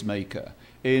pacemaker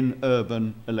in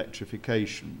urban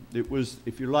electrification. It was,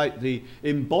 if you like, the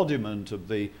embodiment of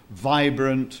the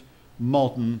vibrant,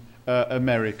 modern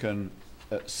American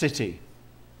city.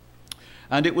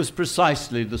 And it was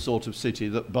precisely the sort of city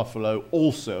that Buffalo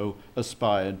also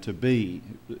aspired to be.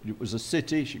 It was a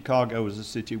city, Chicago was a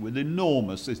city with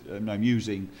enormous, and I'm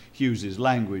using Hughes's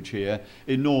language here,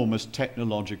 enormous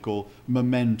technological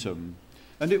momentum.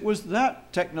 And it was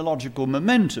that technological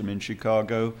momentum in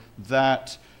Chicago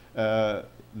that the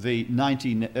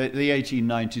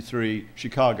 1893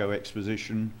 Chicago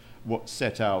Exposition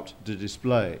set out to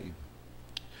display.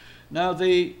 Now,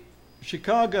 the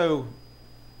Chicago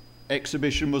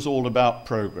Exhibition was all about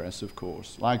progress, of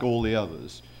course, like all the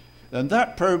others. And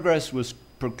that progress was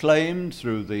proclaimed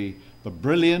through the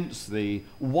brilliance, the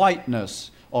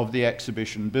whiteness of the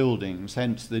exhibition buildings,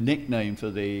 hence the nickname for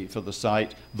the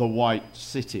site, the White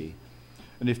City.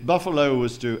 And if Buffalo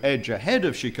was to edge ahead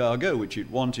of Chicago, which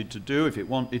it wanted to do,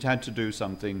 it had to do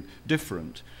something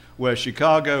different. Where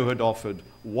Chicago had offered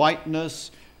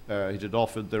whiteness, it had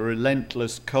offered the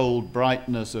relentless cold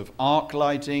brightness of arc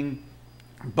lighting,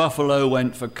 Buffalo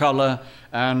went for color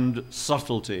and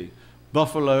subtlety.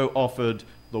 Buffalo offered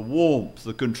the warmth,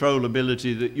 the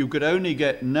controllability that you could only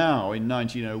get now in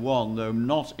 1901, though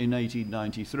not in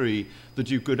 1893,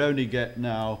 that you could only get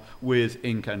now with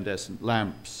incandescent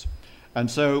lamps.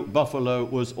 And so Buffalo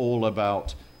was all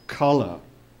about color.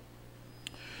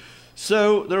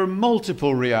 So there are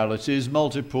multiple realities,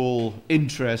 multiple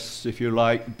interests, if you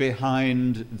like,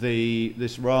 behind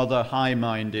this rather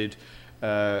high-minded,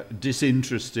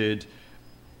 disinterested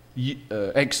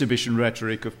exhibition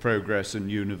rhetoric of progress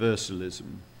and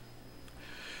universalism.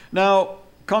 Now,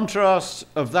 contrasts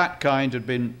of that kind had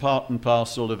been part and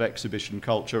parcel of exhibition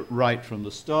culture right from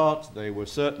the start. They were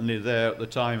certainly there at the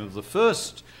time of the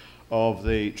first of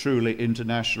the truly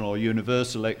international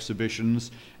universal exhibitions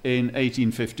in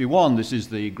 1851. This is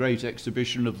the great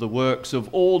exhibition of the works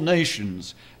of all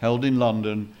nations held in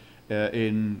London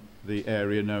in the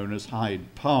area known as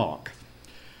Hyde Park.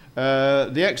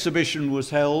 The exhibition was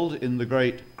held in the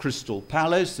great Crystal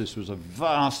Palace. This was a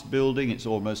vast building. It's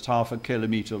almost half a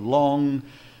kilometre long,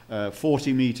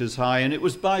 40 metres high, and it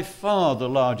was by far the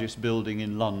largest building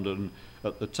in London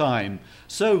at the time.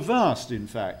 So vast, in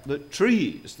fact, that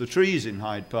the trees in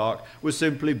Hyde Park, were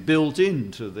simply built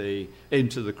into the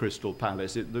Crystal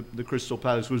Palace. The Crystal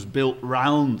Palace was built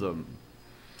round them.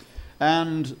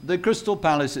 And the Crystal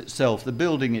Palace itself, the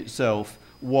building itself,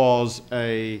 was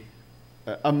a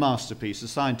masterpiece, a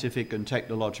scientific and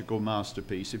technological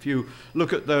masterpiece. If you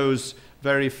look at those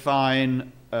very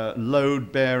fine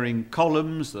load-bearing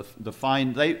columns,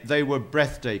 they were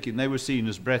breathtaking. They were seen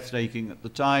as breathtaking at the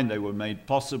time. They were made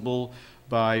possible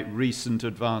by recent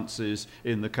advances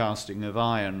in the casting of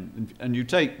iron. And you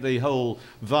take the whole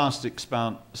vast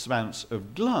expanse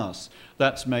of glass,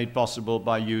 that's made possible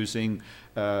by using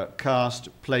cast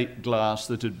plate glass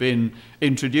that had been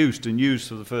introduced and used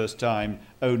for the first time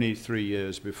only 3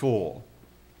 years before.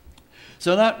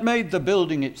 So that made the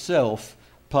building itself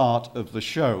part of the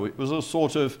show. It was a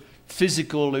sort of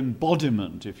physical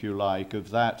embodiment, if you like,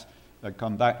 of that, I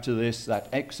come back to this, that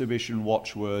exhibition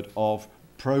watchword of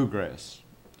progress.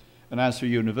 And as for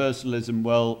universalism,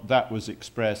 well, that was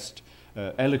expressed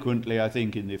eloquently, I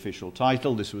think, in the official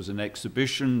title. This was an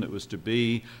exhibition that was to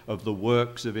be of the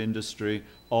works of industry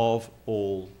of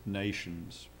all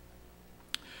nations.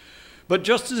 But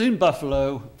just as in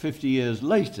Buffalo 50 years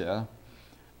later,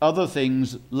 other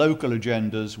things, local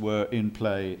agendas, were in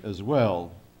play as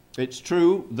well. It's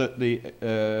true that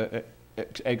the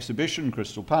exhibition,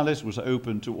 Crystal Palace, was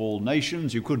open to all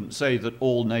nations. You couldn't say that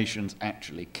all nations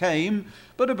actually came,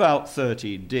 but about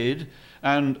 30 did.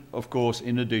 And, of course,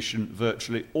 in addition,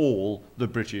 virtually all the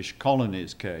British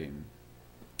colonies came.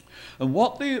 And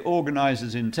what the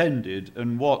organisers intended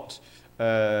and what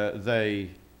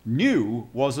they knew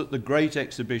was that the Great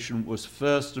Exhibition was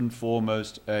first and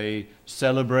foremost a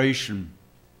celebration.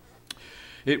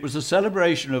 It was a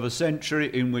celebration of a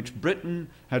century in which Britain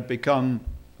had become,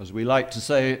 as we like to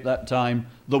say at that time,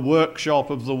 the workshop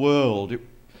of the world.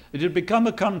 It had become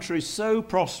a country so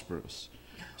prosperous,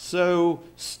 so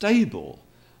stable,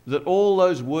 that all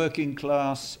those working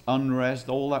class unrest,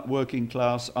 all that working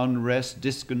class unrest,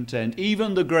 discontent,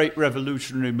 even the great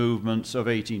revolutionary movements of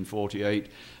 1848,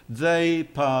 they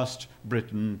passed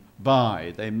Britain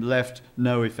by. They left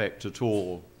no effect at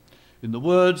all. In the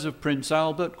words of Prince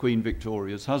Albert, Queen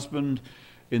Victoria's husband,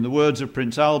 in the words of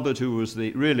Prince Albert, who was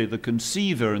really the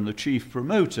conceiver and the chief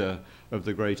promoter of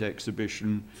the Great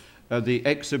Exhibition, the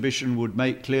exhibition would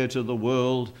make clear to the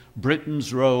world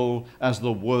Britain's role as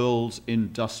the world's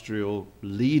industrial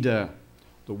leader.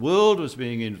 The world was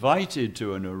being invited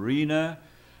to an arena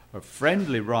of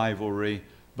friendly rivalry,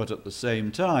 but at the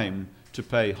same time to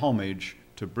pay homage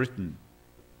to Britain.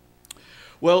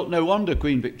 Well, no wonder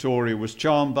Queen Victoria was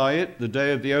charmed by it. The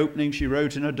day of the opening, she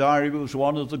wrote in her diary, it was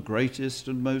one of the greatest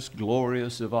and most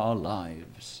glorious of our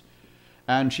lives.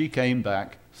 And she came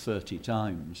back 30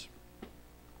 times.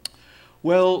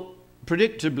 Well,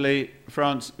 predictably,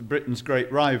 France, Britain's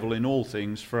great rival in all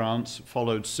things, France,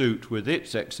 followed suit with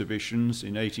its exhibitions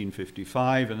in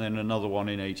 1855 and then another one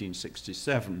in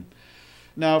 1867.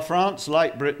 Now, France,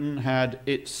 like Britain, had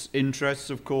its interests,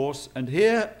 of course, and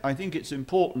here I think it's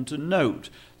important to note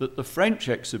that the French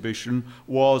exhibition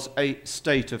was a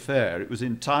state affair. It was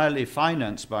entirely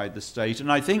financed by the state,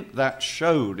 and I think that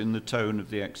showed in the tone of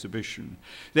the exhibition.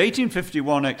 The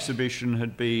 1851 exhibition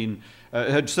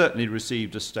had certainly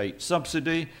received a state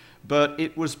subsidy, but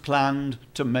it was planned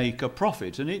to make a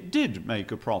profit, and it did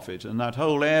make a profit. And that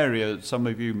whole area, some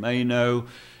of you may know,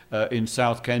 in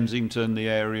South Kensington, the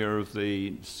area of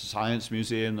the Science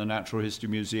Museum, the Natural History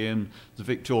Museum, the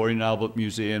Victoria and Albert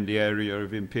Museum, the area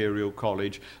of Imperial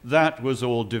College, that was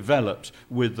all developed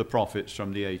with the profits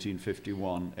from the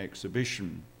 1851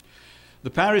 exhibition. The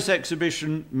Paris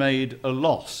exhibition made a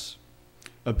loss,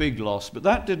 a big loss, but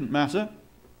that didn't matter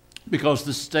because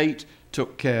the state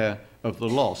took care of the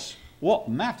loss. What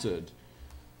mattered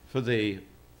for the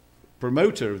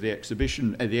promoter of the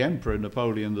exhibition, the Emperor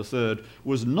Napoleon III,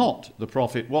 was not the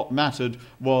profit. What mattered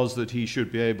was that he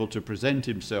should be able to present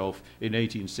himself in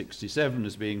 1867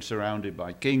 as being surrounded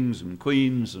by kings and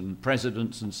queens and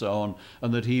presidents and so on,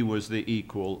 and that he was the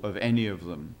equal of any of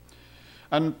them.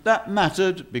 And that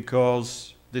mattered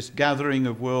because this gathering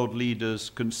of world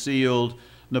leaders concealed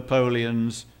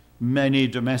Napoleon's many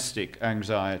domestic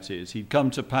anxieties. He'd come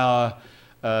to power,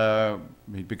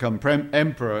 he'd become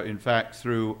emperor, in fact,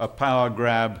 through a power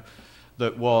grab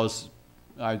that was,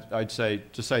 I'd say,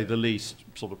 to say the least,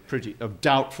 sort of of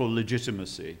doubtful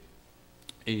legitimacy.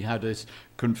 He had this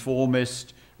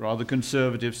conformist, rather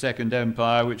conservative Second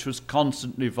Empire, which was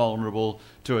constantly vulnerable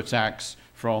to attacks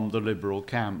from the liberal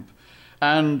camp.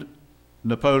 And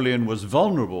Napoleon was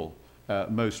vulnerable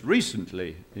most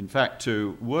recently, in fact,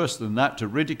 to worse than that, to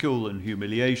ridicule and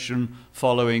humiliation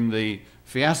following the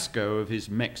fiasco of his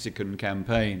Mexican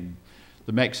campaign.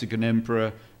 The Mexican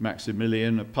Emperor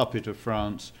Maximilian, a puppet of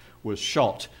France, was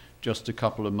shot just a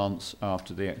couple of months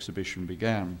after the exhibition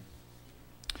began.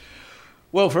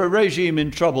 Well, for a regime in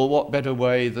trouble, what better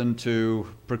way than to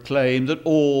proclaim that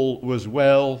all was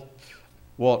well?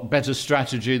 What better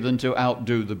strategy than to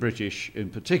outdo the British in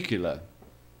particular?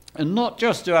 And not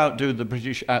just to outdo the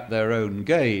British at their own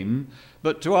game,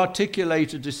 but to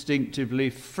articulate a distinctively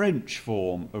French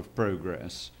form of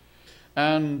progress.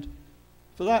 And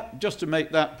for that, just to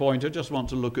make that point, I just want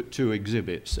to look at two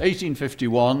exhibits.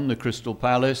 1851, the Crystal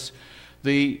Palace.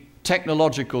 The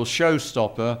technological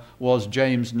showstopper was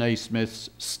James Naismith's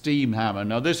steam hammer.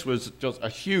 Now, this was just a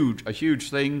huge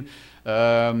thing.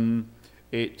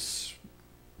 It's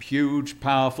huge,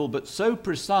 powerful, but so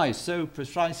precise, so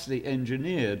precisely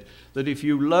engineered that if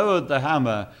you lowered the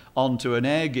hammer onto an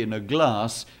egg in a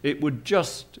glass, it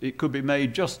could be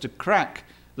made just to crack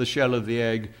the shell of the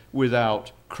egg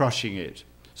without crushing it.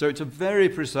 So it's a very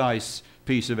precise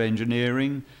piece of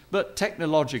engineering, but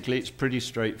technologically it's pretty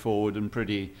straightforward and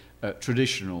pretty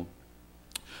traditional.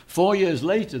 4 years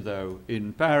later, though,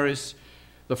 in Paris,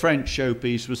 the French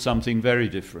showpiece was something very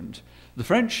different. The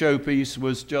French showpiece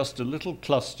was just a little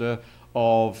cluster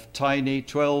of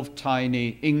 12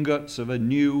 tiny ingots of a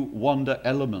new wonder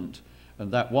element,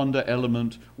 and that wonder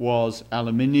element was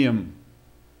aluminium.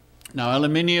 Now,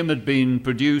 aluminium had been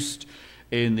produced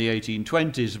in the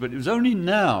 1820s, but it was only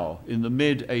now, in the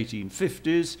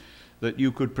mid-1850s, that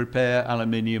you could prepare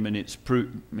aluminium in its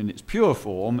pure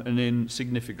form and in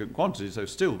significant quantities, though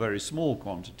still very small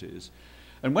quantities.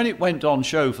 And when it went on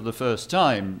show for the first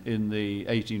time in the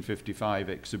 1855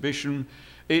 exhibition,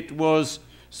 it was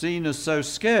seen as so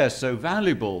scarce, so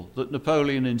valuable, that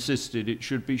Napoleon insisted it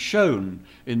should be shown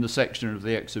in the section of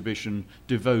the exhibition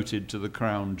devoted to the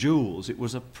crown jewels. It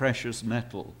was a precious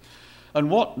metal. And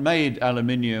what made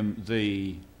aluminium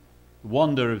the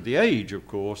wonder of the age, of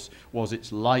course, was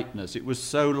its lightness. It was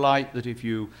so light that if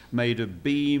you made a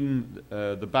beam,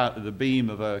 the beam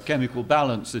of a chemical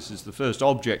balance, this is the first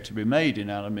object to be made in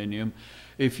aluminium,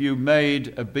 if you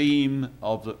made a beam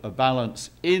of a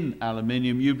balance in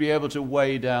aluminium, you'd be able to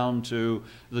weigh down to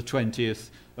the 20th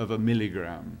of a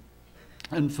milligram.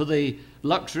 And for the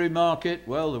luxury market,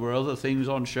 well, there were other things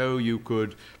on show. You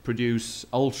could produce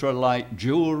ultralight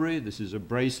jewelry. This is a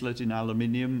bracelet in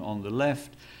aluminium on the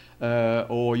left.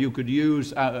 Or you could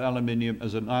use aluminium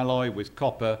as an alloy with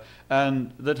copper,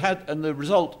 and the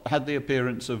result had the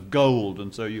appearance of gold.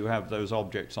 And so you have those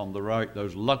objects on the right,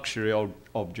 those luxury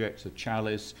objects, a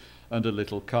chalice and a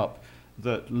little cup,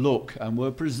 that look and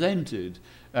were presented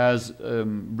as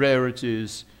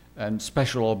rarities and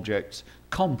special objects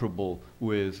comparable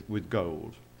with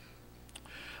gold.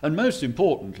 And most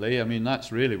importantly, I mean,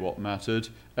 that's really what mattered,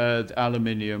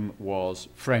 aluminium was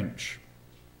French.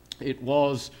 It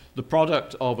was the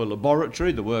product of a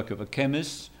laboratory, the work of a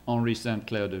chemist, Henri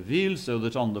Saint-Clair de Ville, so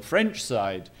that on the French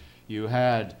side you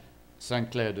had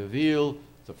Saint-Clair de Ville,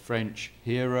 the French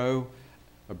hero,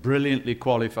 a brilliantly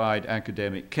qualified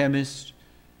academic chemist,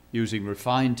 using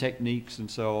refined techniques and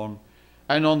so on.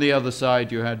 And on the other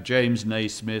side you had James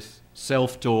Naismith,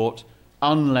 self-taught,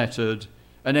 unlettered,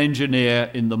 an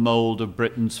engineer in the mould of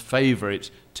Britain's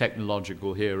favourite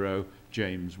technological hero,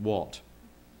 James Watt.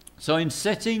 So in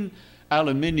setting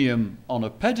aluminium on a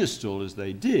pedestal, as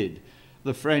they did,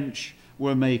 the French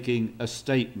were making a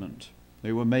statement.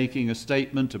 They were making a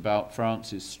statement about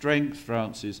France's strength,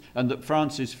 and that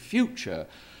France's future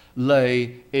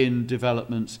lay in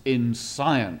developments in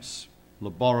science,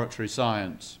 laboratory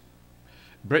science.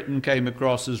 Britain came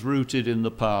across as rooted in the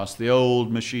past, the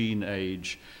old machine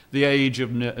age, the age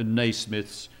of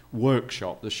Naismith's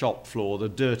workshop, the shop floor, the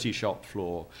dirty shop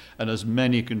floor, and as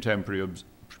many contemporaries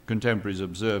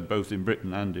observed both in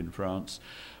Britain and in France,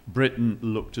 Britain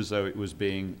looked as though it was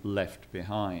being left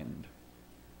behind.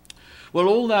 Well,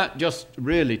 all that just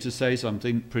really to say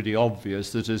something pretty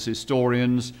obvious, that as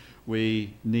historians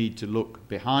we need to look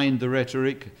behind the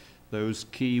rhetoric. Those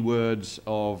key words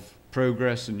of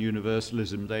progress and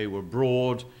universalism, they were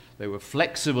broad, they were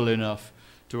flexible enough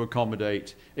to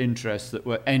accommodate interests that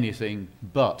were anything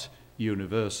but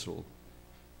universal.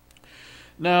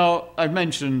 Now, I've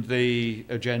mentioned the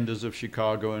agendas of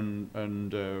Chicago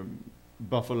and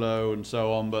Buffalo and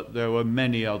so on, but there were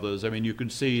many others. I mean, you can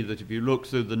see that if you look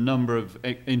through the number of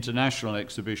international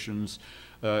exhibitions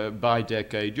by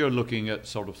decade, you're looking at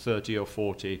sort of 30 or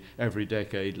 40 every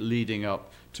decade leading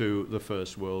up to the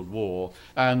First World War.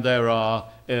 And there are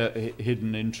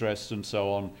hidden interests and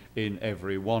so on in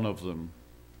every one of them.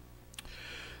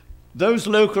 Those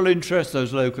local interests,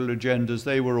 those local agendas,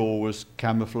 they were always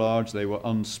camouflaged, they were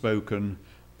unspoken,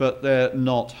 but they're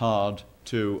not hard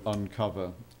to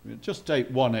uncover. Just take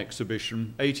one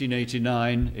exhibition,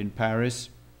 1889 in Paris.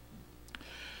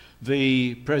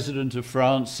 The president of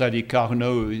France, Sadi Carnot,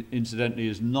 who incidentally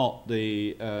is not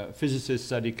the physicist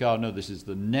Sadi Carnot, this is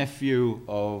the nephew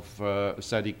of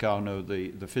Sadi Carnot,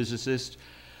 the physicist.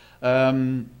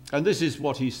 And this is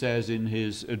what he says in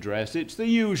his address. It's the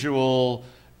usual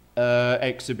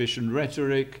exhibition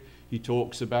rhetoric. He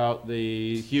talks about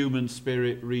the human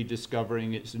spirit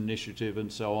rediscovering its initiative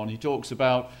and so on. He talks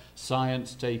about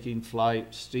science taking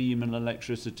flight, steam and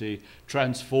electricity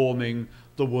transforming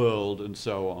the world and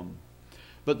so on.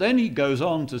 But then he goes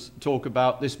on to talk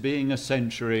about this being a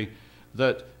century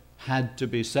that had to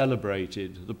be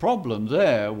celebrated. The problem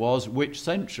there was, which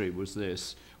century was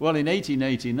this? Well, in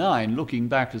 1889, looking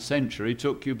back a century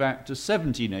took you back to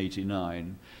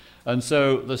 1789. And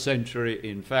so the century,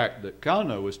 in fact, that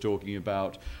Carnot was talking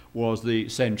about was the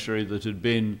century that had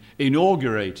been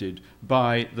inaugurated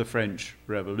by the French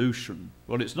Revolution.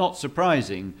 Well, it's not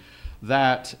surprising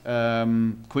that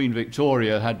Queen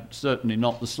Victoria had certainly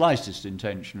not the slightest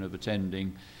intention of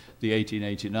attending the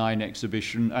 1889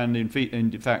 exhibition, and in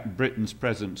fact Britain's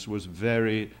presence was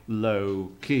very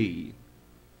low key.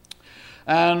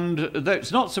 And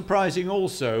it's not surprising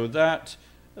also that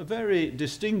a very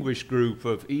distinguished group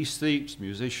of aesthetes,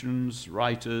 musicians,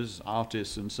 writers,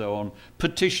 artists and so on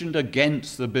petitioned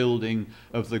against the building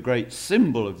of the great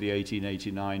symbol of the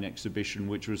 1889 exhibition,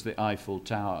 which was the Eiffel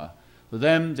Tower. For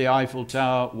them, the Eiffel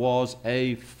Tower was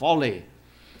a folly.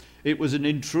 It was an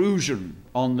intrusion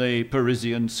on the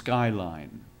Parisian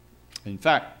skyline. In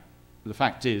fact, the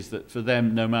fact is that for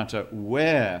them, no matter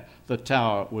where the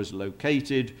tower was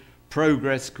located,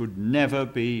 progress could never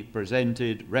be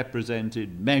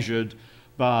represented, measured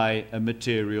by a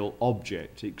material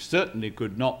object. It certainly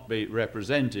could not be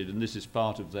represented, and this is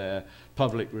part of their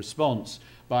public response,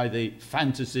 by the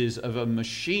fantasies of a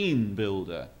machine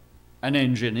builder, an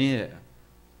engineer.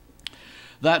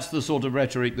 That's the sort of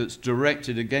rhetoric that's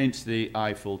directed against the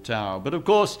Eiffel Tower. But of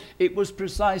course, it was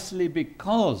precisely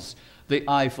because the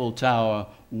Eiffel Tower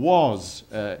was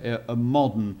a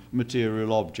modern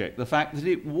material object, the fact that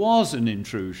it was an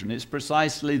intrusion, it's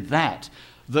precisely that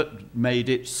made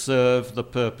it serve the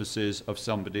purposes of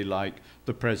somebody like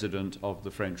the President of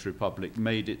the French Republic,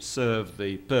 made it serve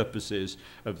the purposes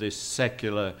of this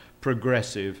secular,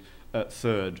 progressive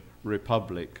Third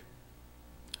Republic.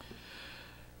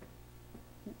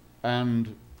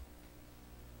 And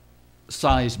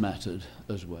size mattered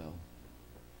as well.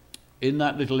 In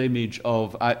that little image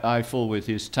of Eiffel with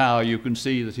his tower, you can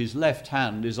see that his left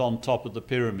hand is on top of the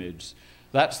pyramids.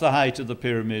 That's the height of the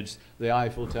pyramids. The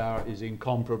Eiffel Tower is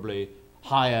incomparably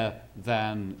higher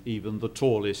than even the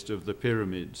tallest of the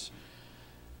pyramids.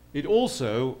 It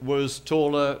also was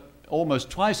taller, almost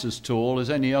twice as tall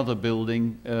as any other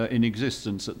building in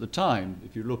existence at the time.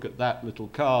 If you look at that little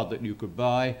card that you could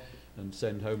buy and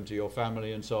send home to your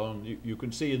family and so on, you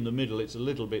can see in the middle, it's a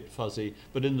little bit fuzzy,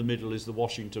 but in the middle is the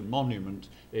Washington Monument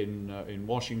in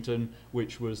Washington,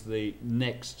 which was the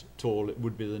next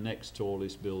would be the next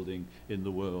tallest building in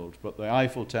the world. But the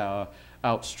Eiffel Tower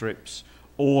outstrips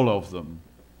all of them.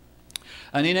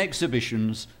 And in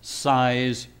exhibitions,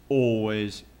 size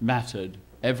always mattered.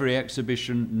 Every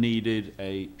exhibition needed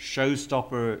a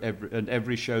showstopper, and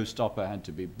every showstopper had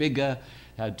to be bigger,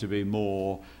 had to be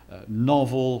more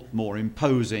novel, more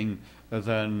imposing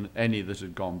than any that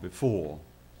had gone before.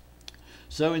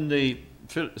 So in the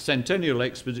Centennial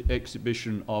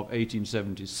Exhibition of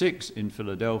 1876 in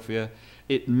Philadelphia,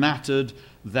 it mattered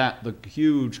that the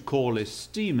huge Corliss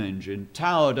steam engine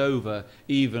towered over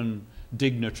even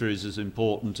dignitaries as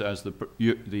important as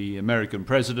the American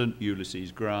president,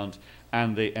 Ulysses Grant,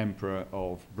 and the Emperor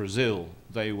of Brazil.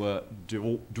 They were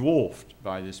dwarfed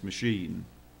by this machine.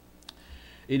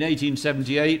 In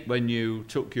 1878, when you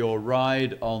took your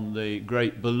ride on the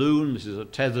great balloon, this is a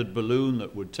tethered balloon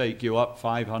that would take you up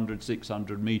 500,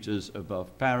 600 meters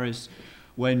above Paris,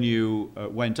 when you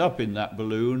went up in that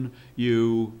balloon,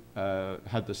 you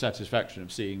had the satisfaction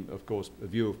of seeing, of course, a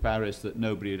view of Paris that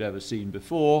nobody had ever seen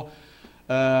before.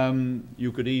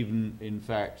 You could even, in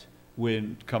fact,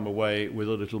 come away with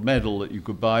a little medal that you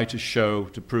could buy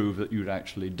to prove that you'd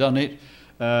actually done it.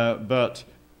 But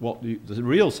what the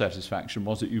real satisfaction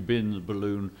was that you'd been in the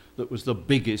balloon that was the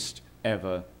biggest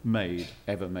ever made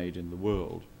in the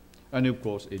world. And of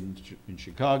course, in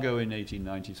Chicago in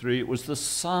 1893, it was the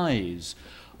size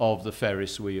of the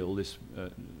Ferris wheel, this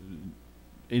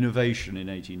innovation in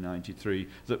 1893,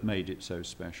 that made it so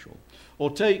special. Or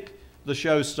take the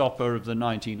showstopper of the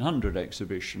 1900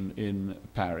 exhibition in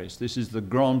Paris. This is the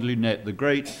Grande Lunette, the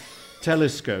great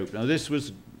telescope. Now this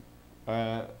was,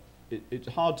 it's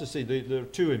hard to see, there are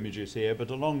two images here, but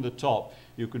along the top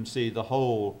you can see the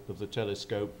whole of the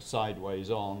telescope sideways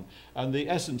on. And the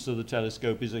essence of the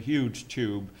telescope is a huge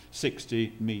tube,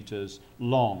 60 meters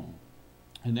long.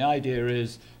 And the idea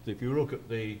is that if you look at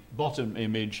the bottom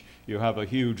image, you have a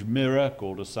huge mirror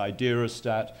called a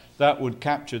siderostat. That would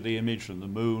capture the image from the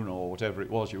moon or whatever it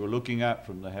was you were looking at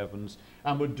from the heavens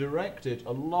and would direct it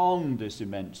along this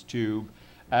immense tube,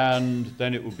 and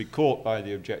then it would be caught by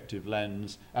the objective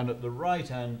lens. And at the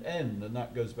right-hand end, and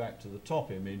that goes back to the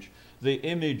top image, the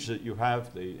image that you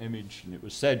have, the image, and it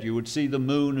was said you would see the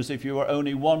moon as if you were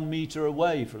only 1 meter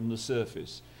away from the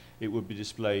surface. It would be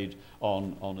displayed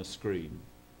on a screen.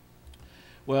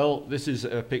 Well, this is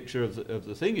a picture of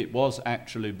the thing. It was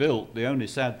actually built. The only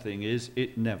sad thing is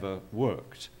it never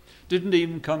worked. Didn't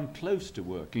even come close to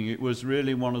working. It was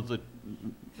really one of the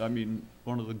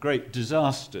great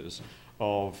disasters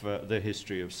of the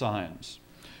history of science.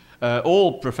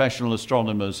 All professional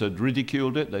astronomers had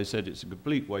ridiculed it. They said it's a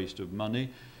complete waste of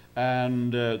money,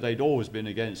 and they'd always been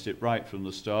against it right from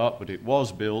the start, but it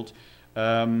was built.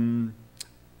 And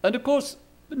of course,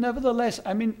 but nevertheless,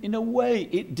 I mean, in a way,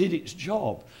 it did its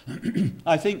job.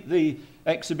 I think the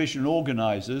exhibition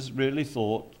organizers really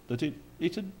thought that it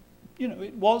had, you know,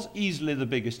 it was easily the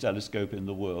biggest telescope in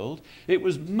the world. It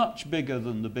was much bigger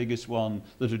than the biggest one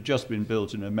that had just been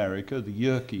built in America, the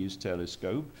Yerkes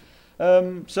telescope.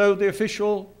 So the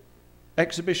official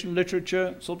exhibition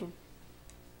literature sort of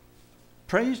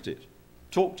praised it,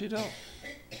 talked it up.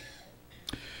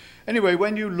 Anyway,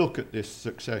 when you look at this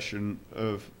succession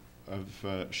of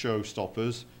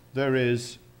showstoppers, there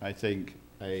is, I think,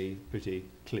 a pretty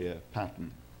clear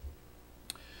pattern.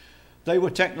 They were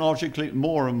technologically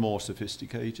more and more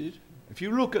sophisticated. If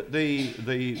you look at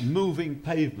the moving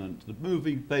pavement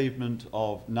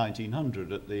of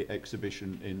 1900 at the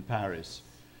exhibition in Paris,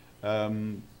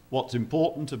 what's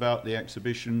important about the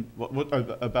exhibition,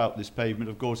 about this pavement,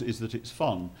 of course, is that it's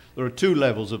fun. There are two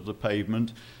levels of the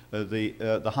pavement.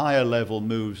 The higher level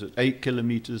moves at 8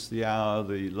 kilometers the hour,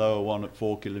 the lower one at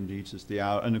 4 kilometers the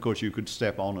hour, and of course you could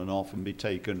step on and off and be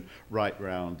taken right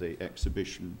round the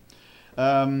exhibition.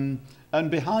 And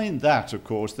behind that, of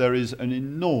course, there is an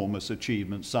enormous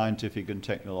achievement, scientific and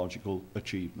technological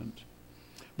achievement.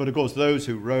 But of course, those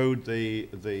who rode the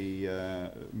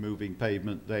moving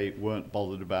pavement, they weren't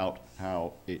bothered about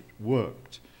how it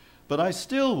worked. But I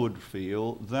still would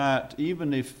feel that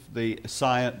even if the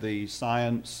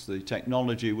science, the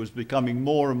technology was becoming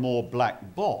more and more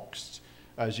black boxed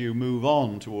as you move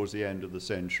on towards the end of the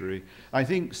century, I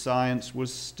think science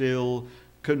was still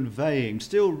conveying,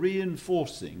 still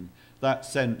reinforcing that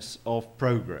sense of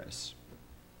progress.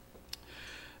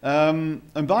 And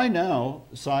by now,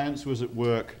 science was at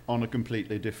work on a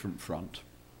completely different front.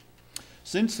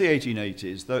 Since the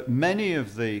 1880s, many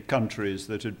of the countries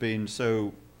that had been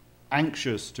so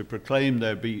anxious to proclaim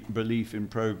their belief in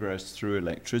progress through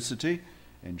electricity,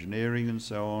 engineering and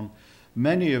so on,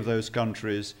 many of those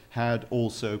countries had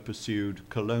also pursued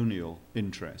colonial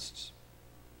interests.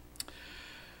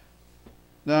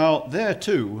 Now, there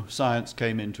too, science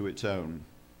came into its own.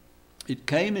 It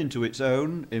came into its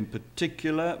own, in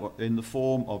particular, in the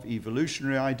form of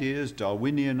evolutionary ideas,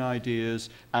 Darwinian ideas,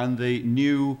 and the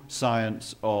new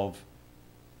science of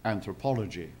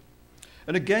anthropology.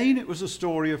 And again, it was a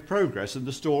story of progress, and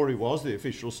the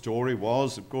official story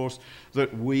was, of course,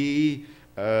 that we,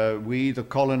 the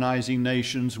colonizing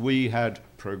nations, we had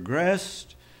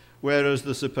progressed, whereas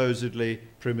the supposedly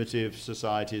primitive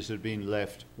societies had been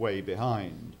left way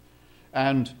behind.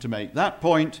 And to make that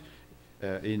point,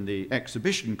 in the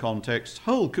exhibition context,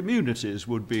 whole communities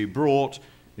would be brought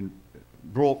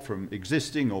from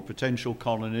existing or potential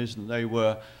colonies, and they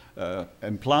were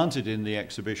implanted in the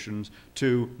exhibitions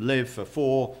to live for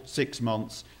 4-6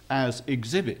 months as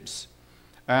exhibits.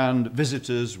 And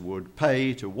visitors would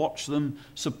pay to watch them,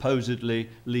 supposedly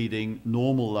leading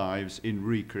normal lives in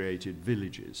recreated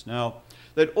villages. Now,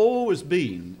 there'd always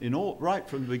been, right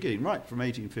from the beginning, right from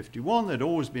 1851, there'd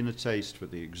always been a taste for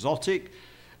the exotic.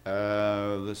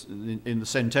 In the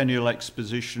Centennial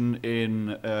Exposition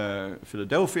in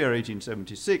Philadelphia,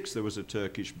 1876, there was a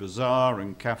Turkish bazaar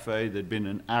and cafe. There'd been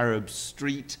an Arab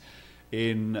street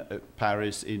in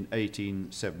Paris in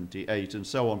 1878, and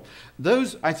so on.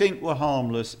 Those, I think, were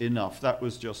harmless enough. That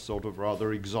was just sort of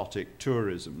rather exotic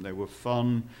tourism. They were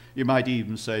fun. You might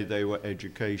even say they were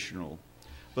educational.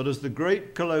 But as the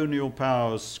great colonial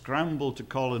powers scrambled to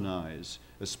colonize,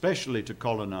 especially to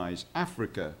colonize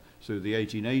Africa, through the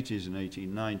 1880s and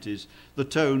 1890s, the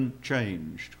tone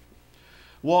changed.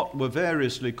 what were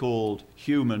variously called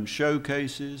human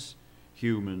showcases,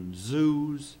 human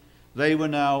zoos. They were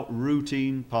now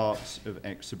routine parts of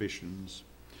exhibitions.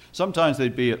 Sometimes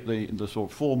they'd be at the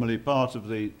sort of formally part of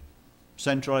the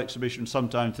central exhibition,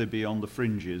 sometimes they'd be on the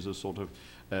fringes, a sort of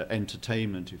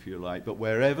entertainment, if you like. But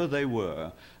wherever they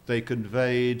were, they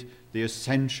conveyed the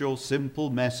essential, simple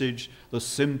message, the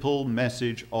simple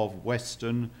message of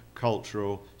Western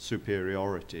cultural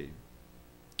superiority.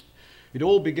 It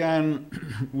all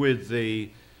began with the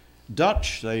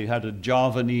Dutch. They had a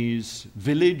Javanese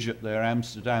village at their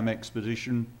Amsterdam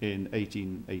exposition in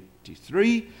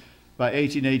 1883. By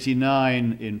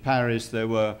 1889 in Paris there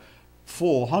were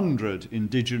 400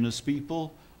 indigenous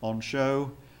people on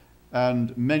show,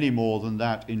 and many more than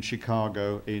that in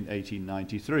Chicago in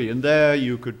 1893. And there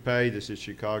you could pay, this is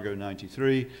Chicago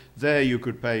 93, there you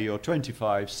could pay your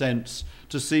 25 cents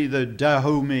to see the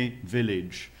Dahomey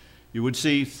village. You would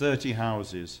see 30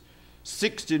 houses,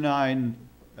 69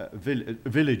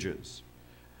 villagers.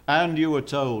 And you were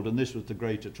told, and this was the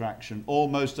great attraction,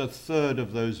 almost a third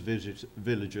of those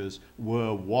villagers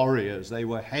were warriors. They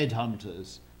were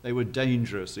headhunters. They were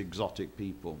dangerous, exotic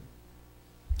people.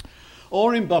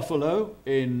 Or in Buffalo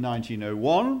in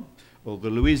 1901, or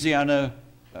the Louisiana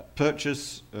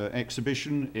Purchase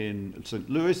exhibition in St.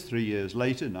 Louis 3 years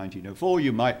later, 1904,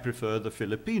 you might prefer the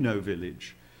Filipino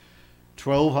village.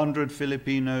 1,200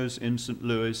 Filipinos in St.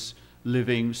 Louis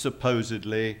living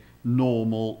supposedly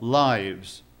normal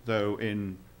lives, though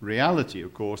in reality,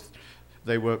 of course,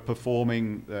 they were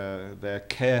performing their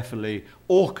carefully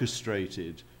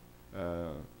orchestrated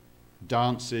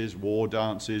dances, war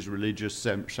dances, religious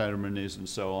ceremonies and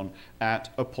so on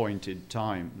at appointed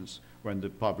times when the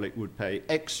public would pay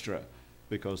extra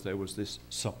because there was this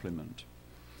supplement.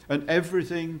 And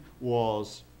everything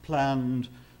was planned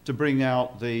to bring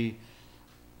out the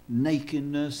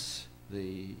nakedness,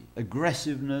 the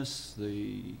aggressiveness,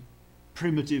 the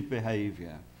primitive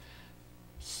behavior.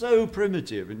 So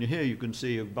primitive, and here you can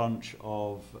see a bunch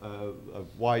of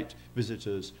white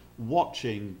visitors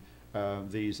watching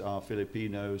these are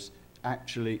Filipinos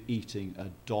actually eating a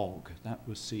dog. That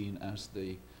was seen as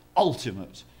the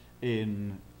ultimate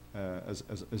in as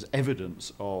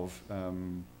evidence of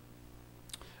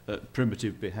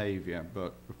primitive behavior,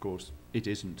 but of course it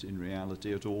isn't in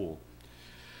reality at all.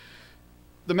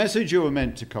 The message you were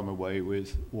meant to come away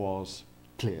with was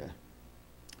clear.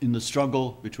 In the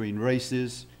struggle between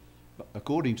races,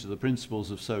 according to the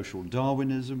principles of social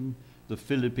Darwinism, the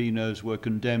Filipinos were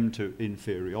condemned to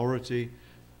inferiority,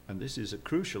 and this is a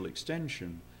crucial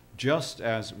extension. Just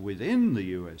as within the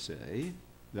USA,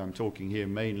 I'm talking here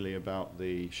mainly about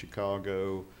the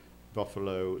Chicago,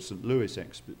 Buffalo, St. Louis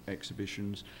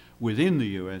exhibitions, within the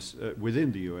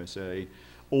USA,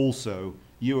 also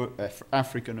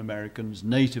African Americans,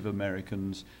 Native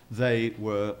Americans, they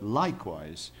were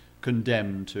likewise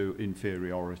condemned to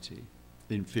inferiority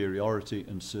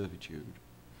and servitude.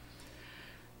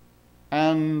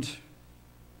 And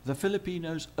the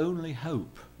Filipinos' only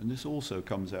hope, and this also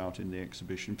comes out in the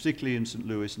exhibition, particularly in St.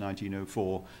 Louis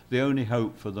 1904, the only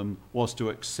hope for them was to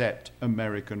accept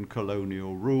American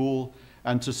colonial rule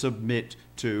and to submit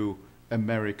to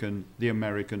the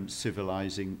American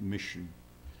civilizing mission.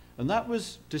 And that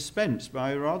was dispensed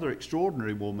by a rather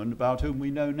extraordinary woman about whom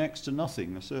we know next to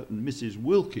nothing, a certain Mrs.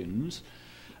 Wilkins.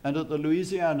 And at the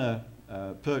Louisiana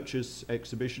Purchase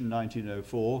exhibition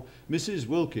 1904, Mrs.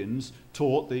 Wilkins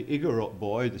taught the Igorot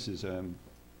boy, this is a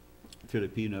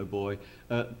Filipino boy,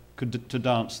 to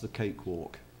dance the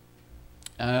cakewalk.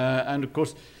 And of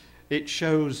course, it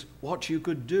shows what you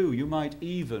could do. You might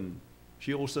even,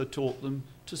 she also taught them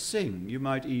to sing. You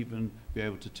might even be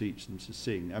able to teach them to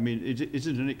sing. I mean, it is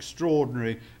an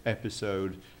extraordinary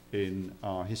episode in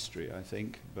our history, I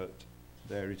think, but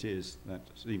there it is. That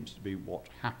seems to be what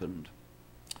happened.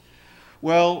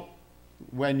 Well,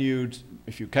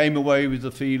 if you came away with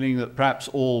the feeling that perhaps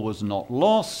all was not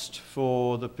lost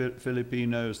for the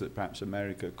Filipinos, that perhaps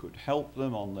America could help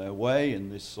them on their way in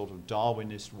this sort of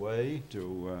Darwinist way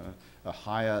to a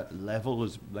higher level,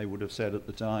 as they would have said at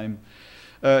the time,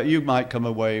 you might come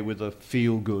away with a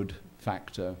feel-good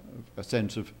factor, a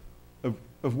sense of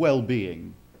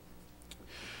well-being.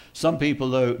 Some people,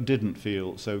 though, didn't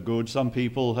feel so good. Some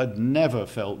people had never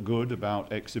felt good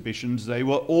about exhibitions. They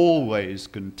were always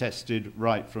contested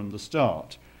right from the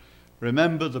start.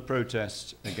 Remember the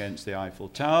protest against the Eiffel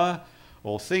Tower,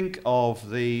 or think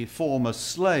of the former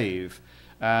slave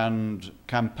and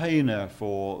campaigner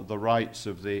for the rights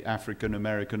of the African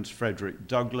Americans, Frederick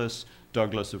Douglass.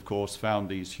 Douglass, of course, found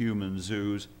these human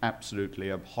zoos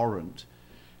absolutely abhorrent.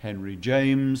 Henry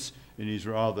James, in his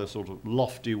rather sort of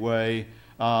lofty way,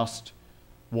 asked,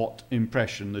 what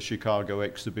impression the Chicago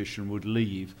exhibition would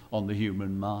leave on the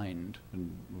human mind.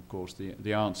 And of course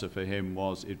the answer for him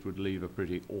was it would leave a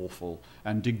pretty awful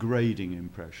and degrading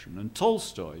impression. And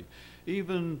Tolstoy,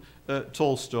 even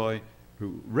Tolstoy,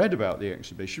 who read about the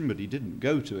exhibition but he didn't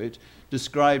go to it,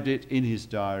 described it in his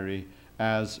diary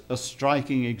as a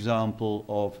striking example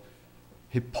of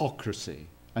hypocrisy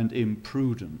and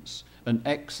imprudence, an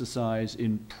exercise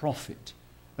in profit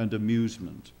and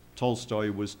amusement.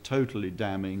 Tolstoy was totally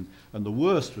damning, and the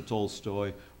worst for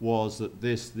Tolstoy was that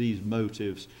these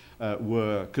motives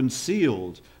were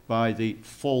concealed by the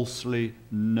falsely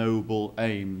noble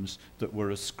aims that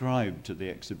were ascribed to the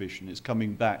exhibition. It's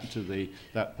coming back to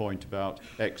that point about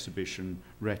exhibition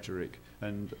rhetoric.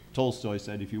 And Tolstoy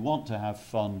said, if you want to have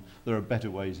fun, there are better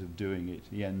ways of doing it.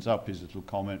 He ends up his little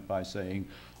comment by saying,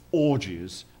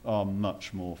 orgies are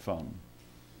much more fun.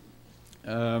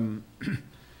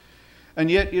 And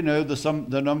yet, you know,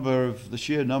 the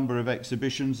sheer number of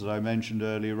exhibitions that I mentioned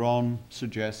earlier on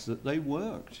suggests that they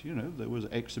worked. You know, there was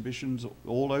exhibitions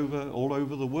all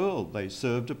over the world. They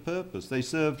served a purpose. They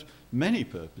served many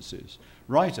purposes.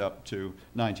 Right up to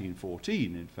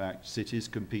 1914, in fact, cities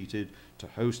competed to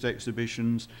host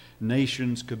exhibitions.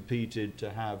 Nations competed to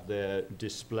have their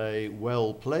display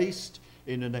well placed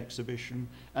in an exhibition,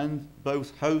 and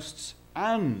both hosts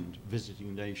and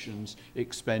visiting nations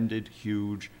expended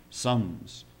huge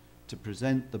sums to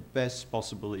present the best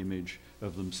possible image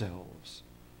of themselves.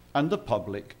 And the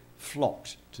public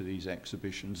flocked to these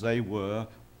exhibitions. They were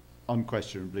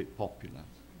unquestionably popular.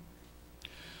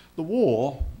 The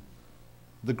war,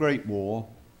 the Great War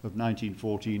of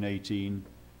 1914-18,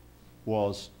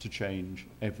 was to change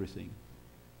everything.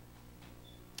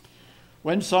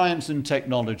 When science and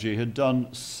technology had done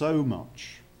so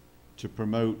much to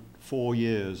promote 4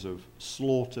 years of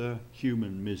slaughter,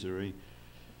 human misery,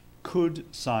 could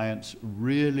science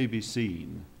really be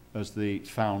seen as the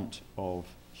fount of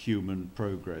human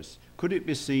progress? Could it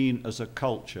be seen as a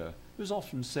culture? It was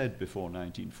often said before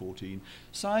 1914,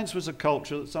 science was a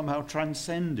culture that somehow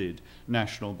transcended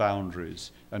national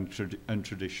boundaries and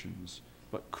traditions.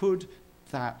 But could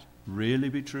that really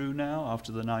be true now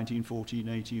after the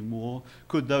 1914-18 war?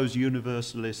 Could those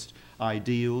universalist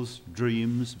ideals,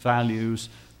 dreams, values,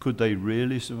 could they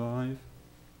really survive?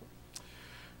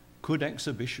 Could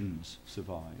exhibitions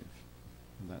survive?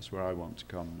 And that's where I want to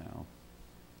come now.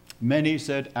 Many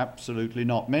said absolutely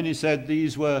not. Many said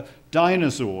these were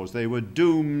dinosaurs. They were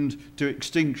doomed to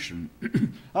extinction.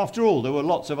 After all, there were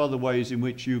lots of other ways in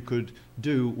which you could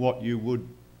do what you would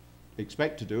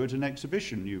expect to do at an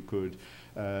exhibition. You could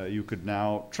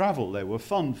now travel. There were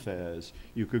fun fairs.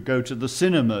 You could go to the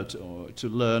cinema to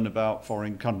learn about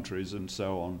foreign countries and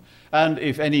so on. And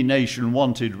if any nation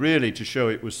wanted really to show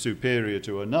it was superior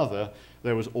to another,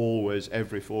 there was always,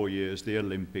 every 4 years, the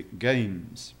Olympic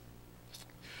Games.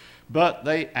 But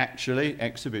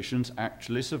exhibitions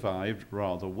actually survived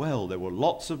rather well. There were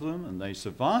lots of them, and they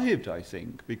survived, I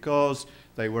think, because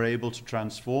they were able to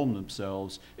transform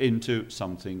themselves into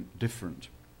something different.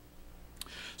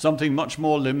 Something much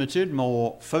more limited,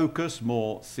 more focused,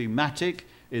 more thematic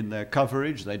in their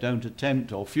coverage. They don't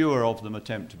attempt, or fewer of them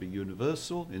attempt, to be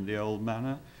universal in the old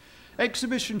manner.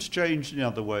 Exhibitions changed in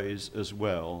other ways as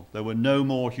well. There were no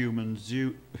more human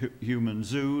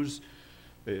zoos.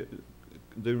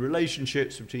 The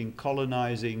relationships between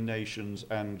colonizing nations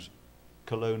and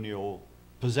colonial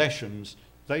possessions,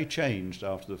 they changed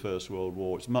after the First World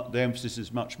War. The emphasis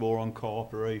is much more on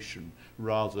cooperation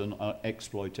rather than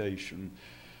exploitation.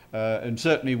 And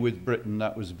certainly with Britain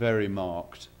that was very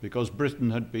marked, because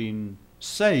Britain had been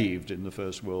saved in the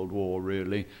First World War,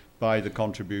 really, by the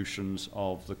contributions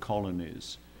of the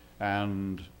colonies.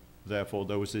 And therefore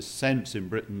there was this sense in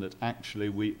Britain that actually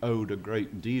we owed a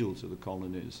great deal to the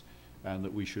colonies, and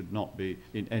that we should not be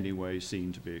in any way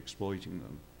seen to be exploiting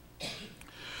them.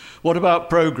 What about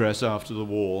progress after the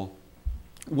war?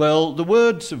 Well, the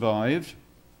word survived,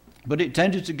 but it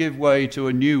tended to give way to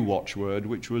a new watchword,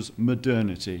 which was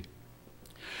modernity.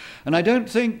 And I don't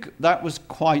think that was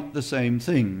quite the same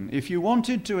thing. If you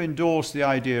wanted to endorse the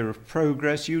idea of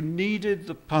progress, you needed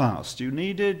the past. You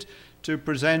needed to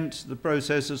present the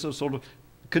process as a sort of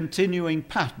continuing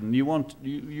pattern. You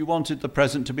wanted the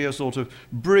present to be a sort of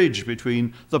bridge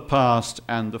between the past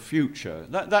and the future.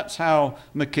 That's how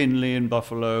McKinley in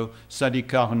Buffalo, Sadi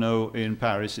Carnot in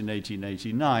Paris in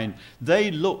 1889,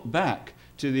 they look back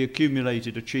to the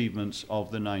accumulated achievements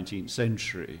of the 19th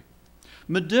century.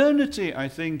 Modernity, I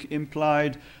think,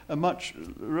 implied not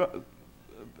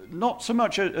so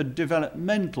much a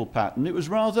developmental pattern, it was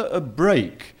rather a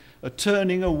break, a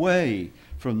turning away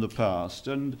from the past.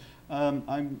 And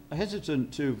I'm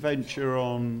hesitant to venture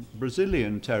on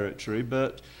Brazilian territory,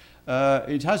 but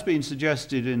it has been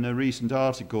suggested in a recent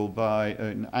article by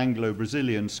an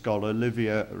Anglo-Brazilian scholar,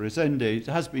 Livia Rezende, it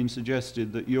has been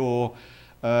suggested that your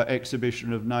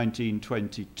exhibition of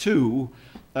 1922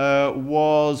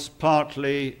 was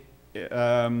partly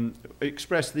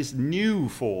expressed this new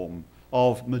form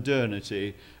of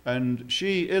modernity, and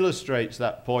she illustrates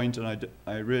that point, and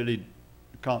I really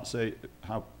can't say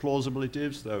how plausible it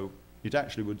is, though it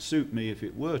actually would suit me if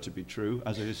it were to be true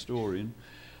as a historian,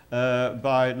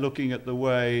 by looking at the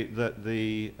way that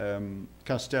the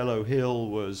Castello Hill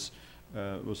was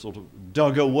sort of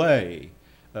dug away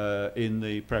in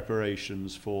the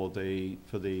preparations for the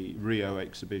Rio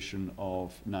exhibition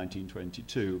of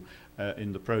 1922.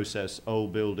 In the process,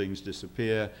 old buildings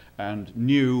disappear and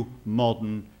new,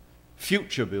 modern,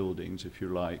 future buildings, if you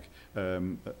like,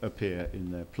 appear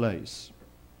in their place.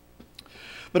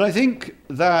 But I think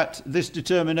that this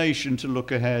determination to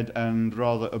look ahead and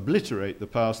rather obliterate the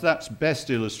past, that's best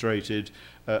illustrated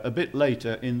a bit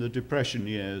later in the Depression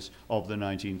years of the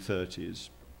 1930s.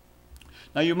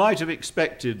 Now, you might have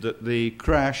expected that the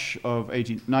crash of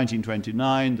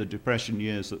 1929, the Depression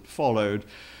years that followed,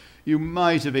 you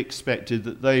might have expected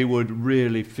that they would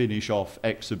really finish off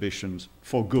exhibitions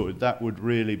for good. That would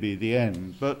really be the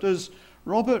end. But as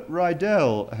Robert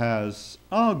Rydell has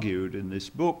argued in this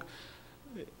book,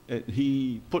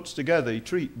 he puts together,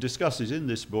 he discusses in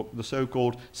this book the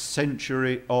so-called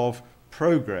Century of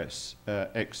Progress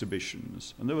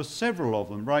exhibitions. And there were several of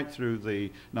them right through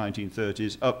the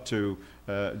 1930s up to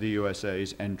the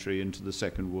USA's entry into the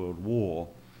Second World War.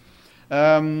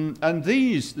 And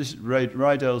this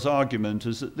Rydell's argument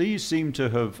is that these seem to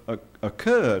have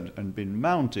occurred and been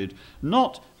mounted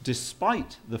not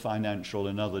despite the financial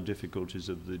and other difficulties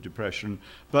of the Depression,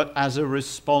 but as a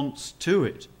response to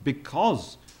it,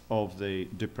 because of the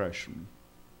Depression.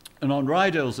 And on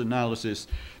Rydell's analysis,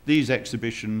 these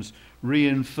exhibitions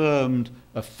reaffirmed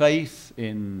a faith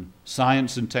in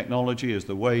science and technology as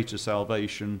the way to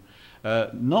salvation.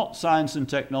 Not science and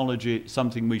technology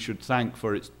something we should thank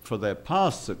for their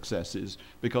past successes,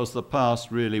 because the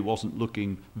past really wasn't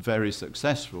looking very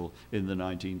successful in the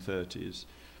 1930s.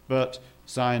 But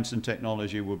science and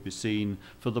technology would be seen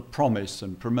for the promise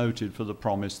and promoted for the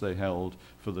promise they held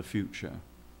for the future.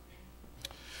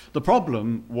 The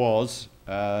problem was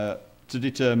to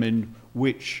determine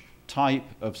which type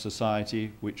of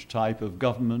society, which type of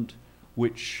government,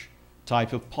 which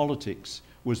type of politics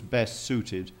was best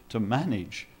suited to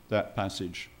manage that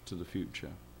passage to the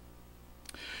future.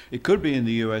 It could be in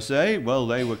the USA. Well,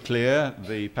 they were clear.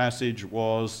 The passage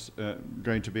was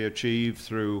going to be achieved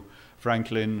through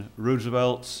Franklin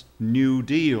Roosevelt's New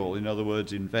Deal, in other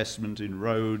words, investment in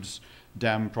roads,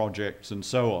 dam projects, and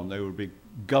so on. There would be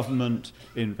government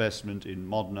investment in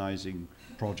modernizing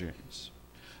projects.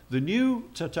 The new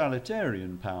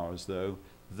totalitarian powers, though,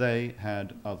 they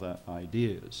had other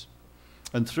ideas.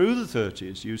 And through the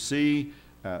 30s, you see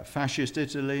fascist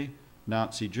Italy,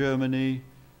 Nazi Germany,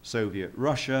 Soviet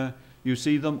Russia, you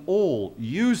see them all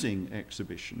using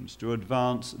exhibitions to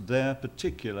advance their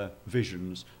particular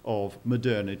visions of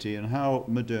modernity and how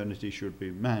modernity should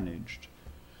be managed.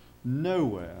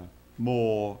 Nowhere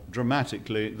more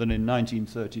dramatically than in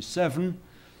 1937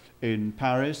 in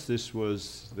Paris. This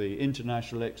was the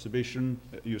international exhibition.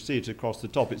 You see it across the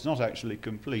top. It's not actually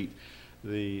complete.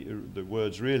 The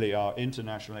words really are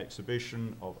International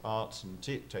Exhibition of Arts and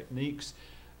Techniques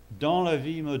dans la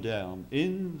vie moderne,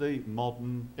 in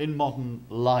modern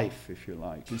life, if you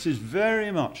like. This is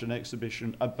very much an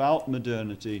exhibition about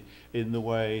modernity in the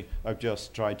way I've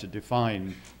just tried to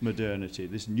define modernity,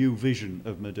 this new vision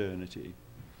of modernity.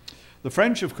 The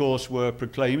French, of course, were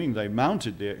proclaiming, they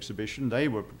mounted the exhibition, they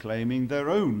were proclaiming their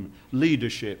own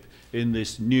leadership in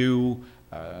this new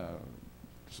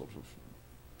sort of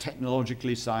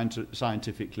technologically,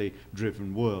 scientifically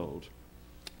driven world.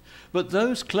 But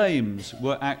those claims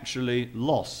were actually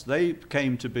lost. They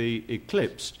came to be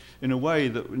eclipsed in a way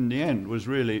that in the end was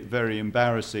really very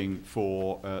embarrassing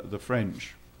for the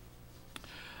French.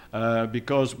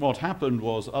 Because what happened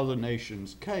was other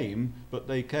nations came, but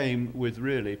they came with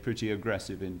really pretty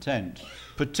aggressive intent,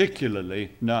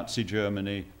 particularly Nazi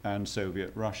Germany and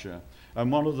Soviet Russia.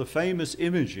 And one of the famous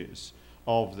images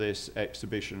of this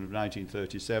exhibition of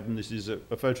 1937. This is a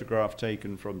photograph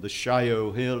taken from the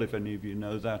Chaillot Hill, if any of you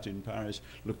know that, in Paris,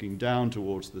 looking down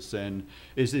towards the Seine,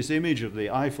 is this image of the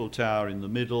Eiffel Tower in the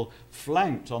middle,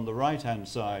 flanked on the right-hand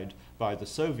side by the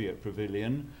Soviet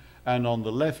pavilion, and on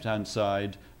the left-hand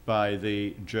side by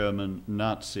the German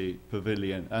Nazi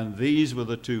pavilion. And these were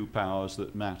the two powers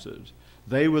that mattered.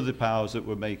 They were the powers that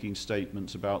were making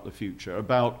statements about the future,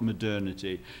 about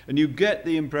modernity. And you get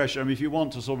the impression, I mean, if you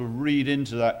want to sort of read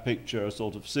into that picture a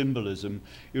sort of symbolism,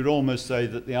 you'd almost say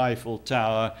that the Eiffel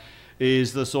Tower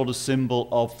is the sort of symbol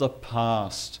of the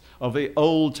past, of the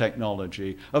old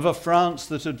technology, of a France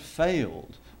that had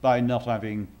failed by not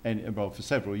having any, well, for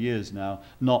several years now,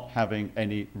 not having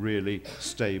any really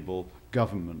stable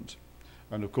government.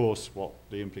 And of course, what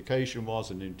the implication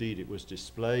was, and indeed it was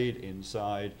displayed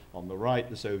inside, on the right,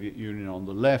 the Soviet Union, on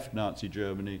the left, Nazi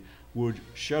Germany, would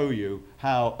show you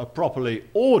how a properly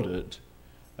ordered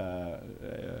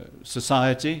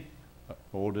society,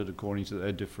 ordered according to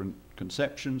their different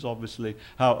conceptions, obviously,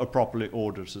 how a properly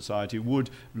ordered society would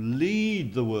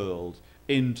lead the world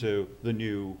into the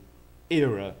new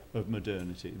era of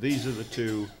modernity. These are the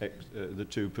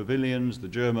two pavilions, the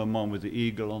German one with the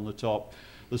eagle on the top,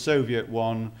 the Soviet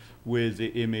one with the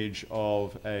image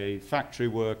of a factory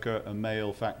worker, a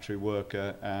male factory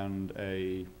worker, and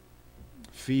a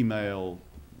female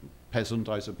peasant,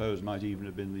 I suppose, might even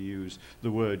have been the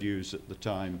word used at the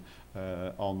time,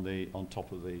 on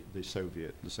top of the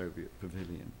Soviet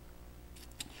pavilion.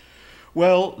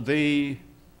 Well, the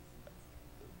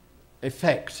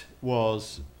effect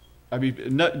was, I mean,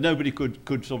 nobody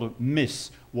could sort of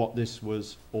miss what this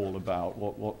was all about,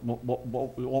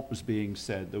 what was being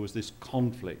said. There was this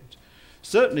conflict.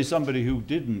 Certainly somebody who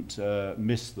didn't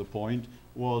miss the point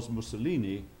was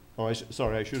Mussolini.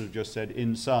 Sorry, I should have just said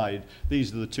inside.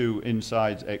 These are the two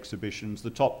inside exhibitions. The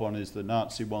top one is the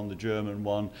Nazi one, the German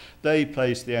one. They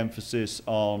place the emphasis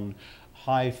on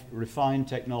high refined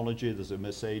technology. There's a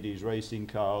Mercedes racing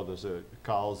car. There's a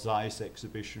Carl Zeiss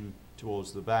exhibition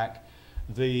towards the back.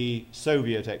 The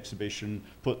Soviet exhibition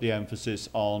put the emphasis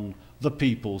on the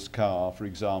people's car, for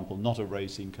example, not a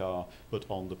racing car, but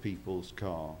on the people's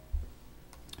car.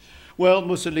 Well,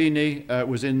 Mussolini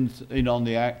was in on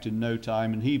the act in no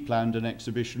time, and he planned an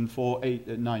exhibition for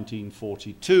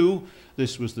 1942.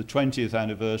 This was the 20th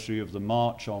anniversary of the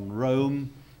March on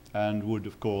Rome, and would,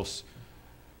 of course,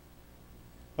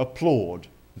 applaud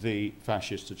the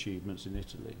fascist achievements in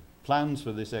Italy. Plans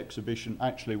for this exhibition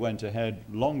actually went ahead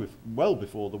well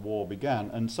before the war began,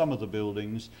 and some of the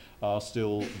buildings are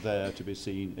still there to be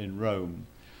seen in Rome.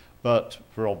 But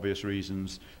for obvious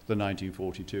reasons, the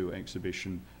 1942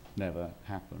 exhibition never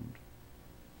happened.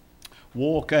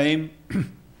 War came,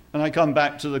 and I come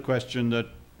back to the question that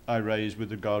I raised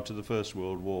with regard to the First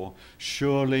World War.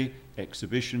 Surely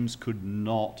exhibitions could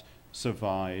not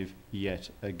survive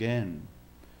yet again.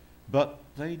 But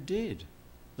they did.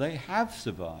 They have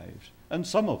survived, and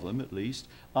some of them, at least,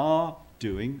 are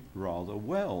doing rather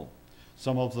well.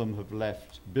 Some of them have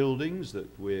left buildings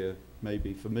that we're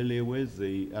maybe familiar with.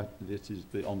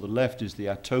 On the left is the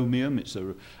Atomium. It's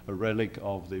a relic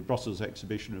of the Brussels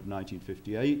exhibition of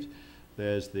 1958.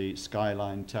 There's the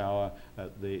Skyline Tower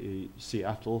at the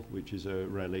Seattle, which is a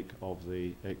relic of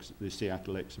the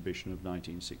Seattle exhibition of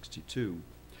 1962.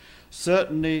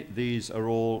 Certainly, these are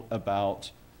all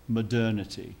about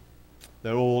modernity.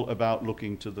 They're all about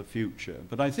looking to the future.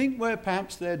 But I think where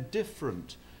perhaps they're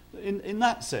different, in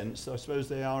that sense, I suppose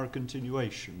they are a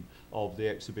continuation of the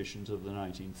exhibitions of the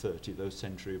 1930, those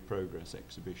Century of Progress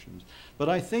exhibitions. But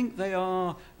I think they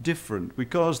are different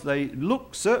because they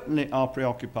certainly are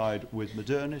preoccupied with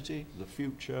modernity, the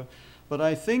future, but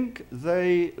I think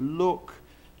they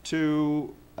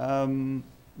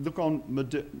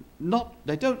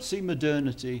they don't see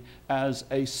modernity as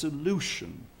a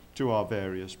solution to our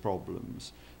various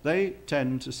problems. They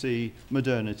tend to see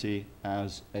modernity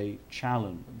as a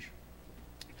challenge.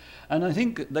 And I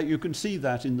think that you can see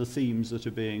that in the themes that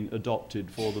are being adopted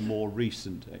for the more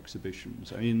recent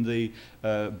exhibitions. I mean, the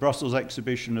Brussels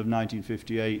exhibition of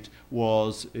 1958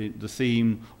 the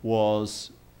theme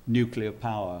was nuclear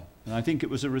power. And I think it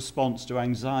was a response to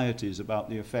anxieties about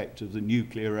the effect of the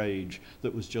nuclear age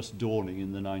that was just dawning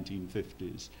in the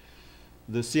 1950s.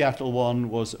 The Seattle one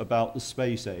was about the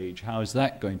space age. How is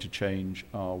that going to change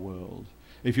our world?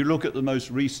 If you look at the most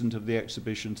recent of the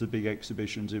exhibitions, the big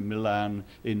exhibitions in Milan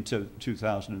in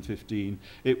 2015,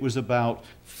 it was about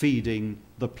feeding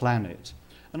the planet.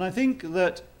 And I think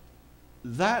that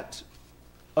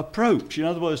approach, in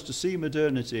other words, to see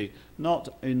modernity not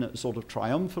in a sort of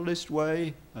triumphalist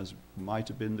way, as might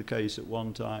have been the case at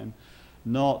one time,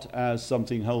 not as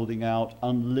something holding out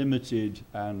unlimited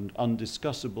and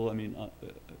undiscussable,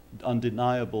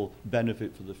 undeniable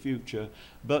benefit for the future,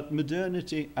 but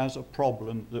modernity as a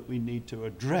problem that we need to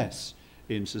address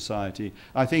in society.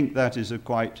 I think that is a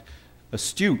quite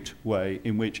astute way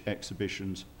in which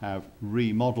exhibitions have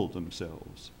remodeled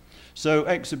themselves. So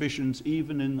exhibitions,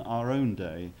 even in our own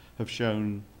day, have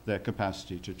shown their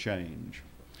capacity to change.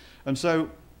 And so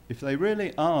if they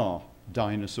really are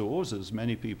dinosaurs, as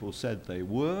many people said they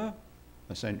were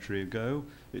a century ago,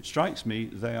 it strikes me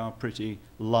they are pretty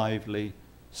lively,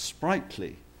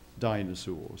 sprightly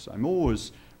dinosaurs. I'm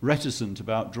always reticent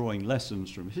about drawing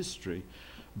lessons from history,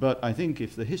 but I think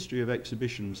if the history of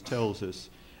exhibitions tells us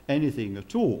anything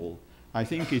at all, I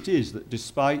think it is that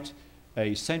despite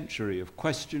a century of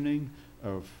questioning,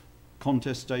 of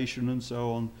contestation and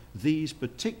so on, these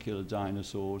particular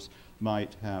dinosaurs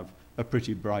might have a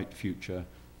pretty bright future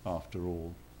after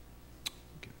all.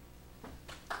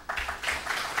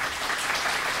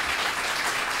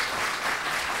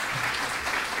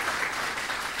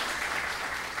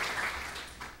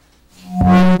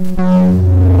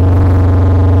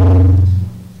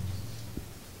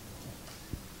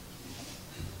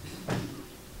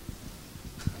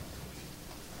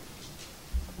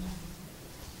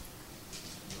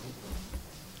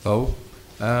 Oh,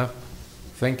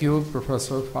 thank you,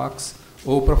 Professor Fox.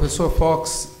 O professor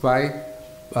Fox vai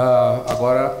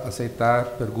agora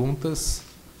aceitar perguntas.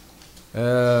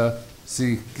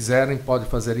 Se quiserem, pode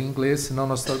fazer em inglês, senão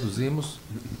nós traduzimos.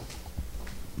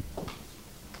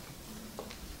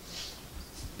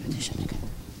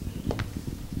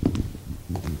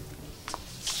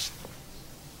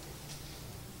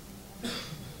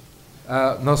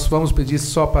 Nós vamos pedir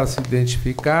só para se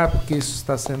identificar, porque isso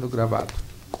está sendo gravado.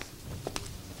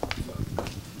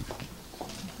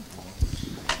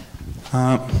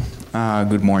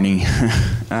 Good morning.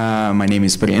 My name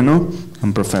is Breno.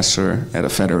 I'm a professor at a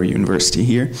federal university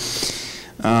here.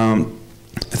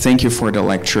 Thank you for the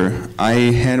lecture.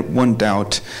 I had one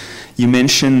doubt. You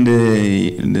mentioned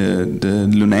the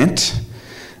lunette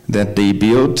that they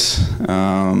built.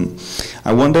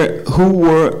 I wonder who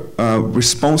were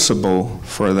responsible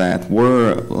for that.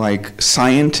 Were like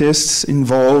scientists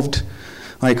involved?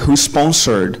 Like who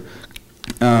sponsored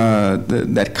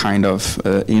that kind of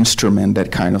instrument,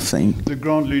 that kind of thing? The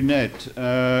Grande Lunette,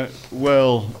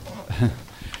 well,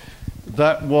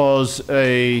 that was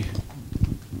a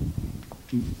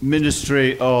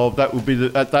ministry of, that would be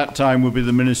the, at that time would be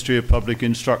the Ministry of Public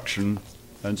Instruction,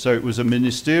 and so it was a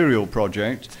ministerial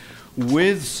project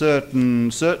with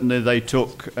certainly they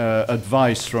took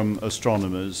advice from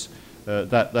astronomers,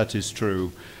 that is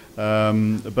true.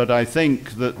 But I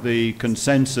think that the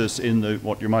consensus in the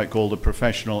what you might call the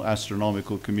professional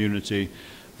astronomical community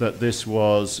that this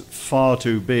was far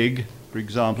too big, for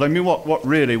example. I mean, what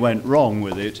really went wrong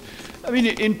with it? I mean,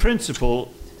 in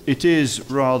principle, it is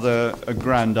rather a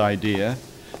grand idea.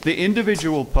 The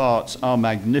individual parts are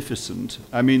magnificent.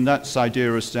 I mean, that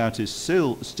siderostat is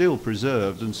still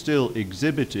preserved and still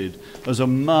exhibited as a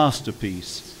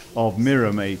masterpiece of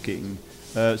mirror making.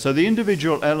 So the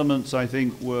individual elements, I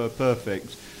think, were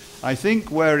perfect. I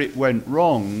think where it went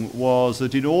wrong was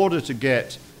that in order to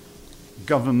get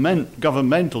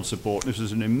governmental support, this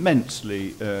was an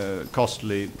immensely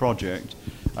costly project,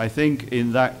 I think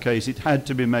in that case it had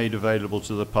to be made available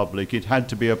to the public. It had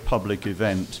to be a public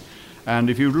event. And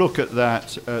if you look at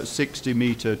that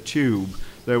 60-meter tube,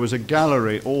 there was a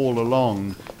gallery all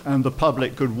along, and the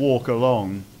public could walk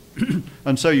along.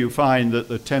 And so you find that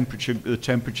the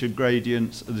temperature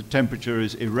gradients, the temperature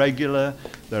is irregular,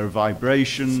 there are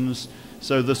vibrations.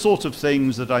 So the sort of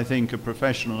things that I think a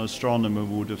professional astronomer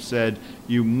would have said,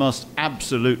 you must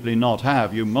absolutely not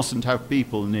have. You mustn't have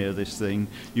people near this thing.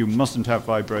 You mustn't have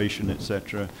vibration,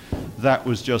 etc. That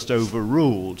was just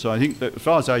overruled. So I think that as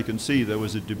far as I can see, there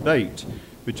was a debate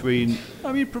between,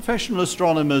 I mean, professional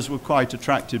astronomers were quite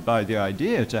attracted by the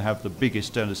idea to have the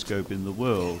biggest telescope in the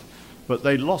world. But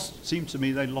they lost, seemed to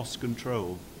me, they lost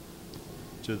control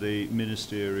to the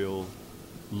ministerial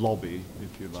lobby,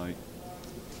 if you like.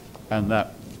 And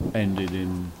that ended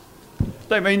in,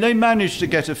 I mean, they managed to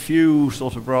get a few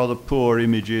sort of rather poor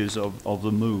images of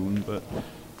the moon, but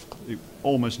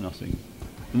almost nothing.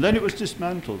 And then it was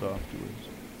dismantled afterwards.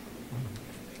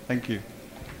 Thank you.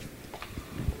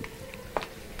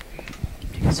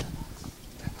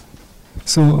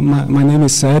 So my name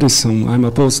is Edison. I'm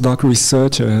a postdoc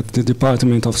researcher at the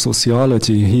Department of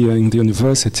Sociology here in the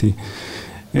university.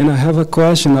 And I have a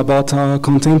question about our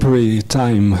contemporary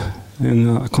time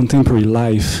and contemporary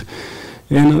life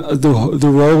and the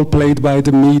role played by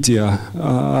the media.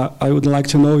 I would like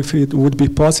to know if it would be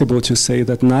possible to say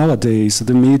that nowadays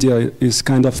the media is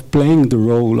kind of playing the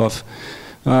role of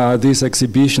these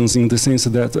exhibitions, in the sense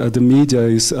that the media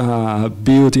is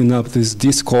building up these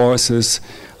discourses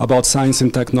about science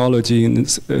and technology and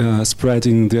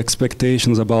spreading the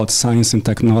expectations about science and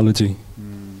technology.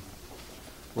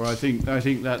 Well, I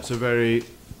think that's a very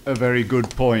good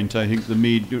point. I think the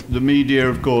media,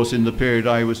 of course, in the period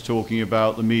I was talking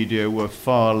about, the media were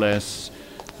far less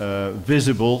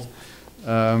visible.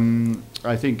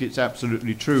 I think it's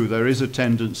absolutely true. There is a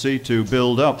tendency to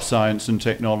build up science and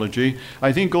technology.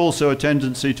 I think also a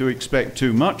tendency to expect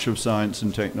too much of science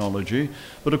and technology.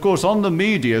 But of course, on the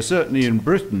media, certainly in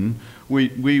Britain,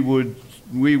 we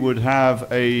would have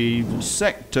a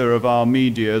sector of our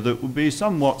media that would be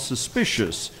somewhat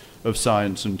suspicious of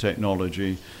science and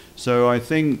technology. So I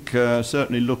think,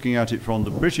 certainly looking at it from the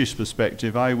British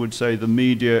perspective, I would say the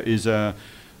media is an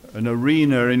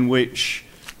arena in which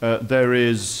there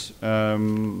is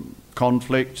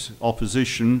conflict,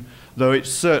 opposition, though it's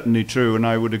certainly true, and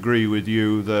I would agree with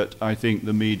you, that I think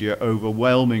the media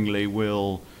overwhelmingly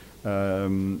will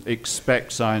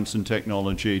expect science and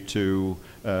technology to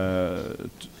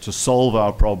solve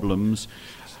our problems.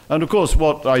 And of course,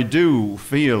 what I do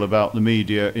feel about the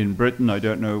media in Britain, I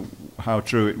don't know how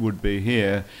true it would be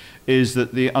here, is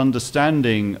that the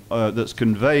understanding that's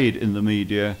conveyed in the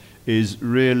media is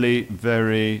really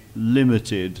very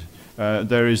limited.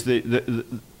 There is the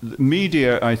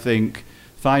media, I think,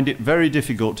 find it very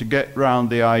difficult to get round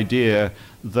the idea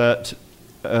that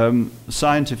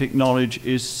scientific knowledge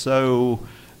is so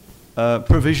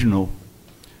provisional,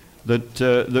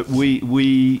 that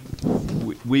we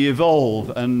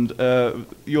evolve, and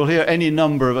you'll hear any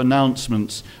number of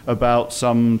announcements about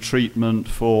some treatment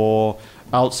for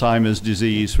Alzheimer's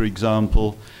disease, for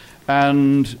example,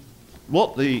 and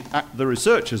what the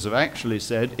researchers have actually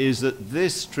said is that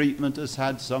this treatment has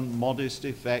had some modest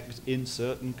effect in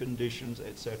certain conditions,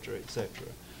 etc., etc.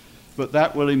 But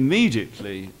that will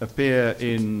immediately appear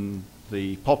in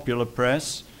the popular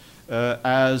press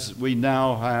as we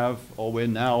now have, or we're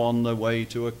now on the way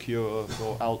to a cure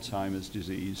for Alzheimer's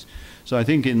disease. So I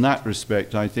think in that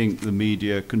respect, I think the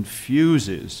media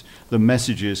confuses the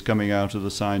messages coming out of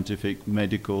the scientific,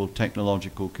 medical,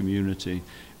 technological community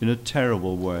in a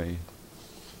terrible way.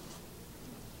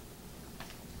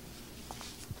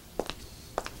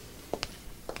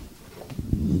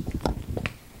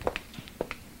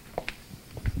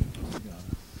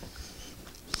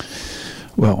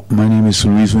 Well, my name is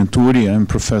Luis Venturi. I'm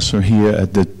professor here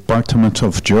at the Department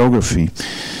of Geography.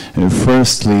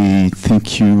 Firstly,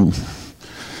 thank you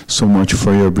so much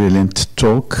for your brilliant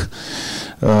talk.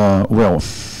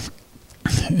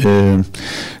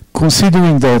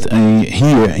 Considering that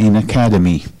here in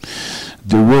academy,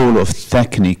 the role of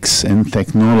techniques and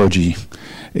technology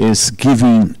is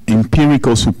giving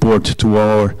empirical support to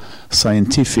our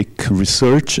scientific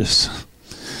researches,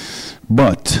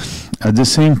 but at the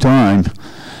same time,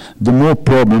 the more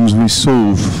problems we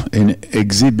solve and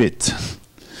exhibit,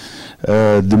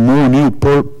 the more new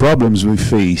problems we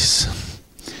face,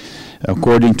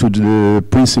 according to the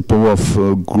principle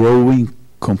of growing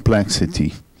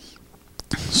complexity.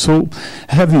 So,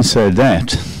 having said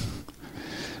that,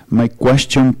 my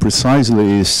question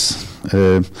precisely is,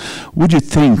 would you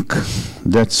think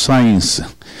that science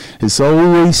is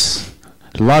always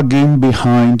lagging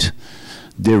behind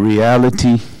the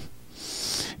reality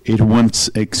it wants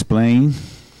explained,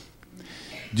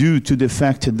 due to the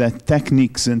fact that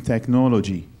techniques and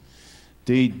technology,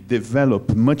 they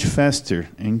develop much faster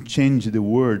and change the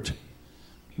world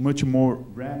much more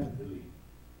rapidly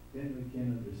than we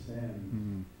can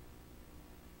understand?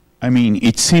 I mean,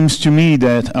 it seems to me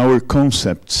that our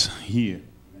concepts here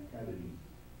in academy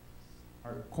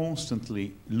are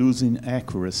constantly losing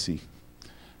accuracy,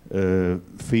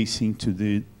 facing to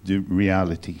the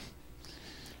reality,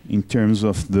 in terms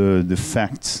of the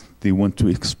facts they want to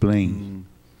explain.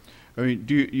 I mean,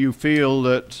 do you feel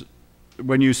that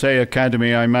when you say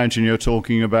academy, I imagine you're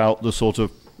talking about the sort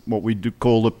of what we do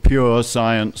call the pure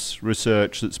science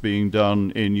research that's being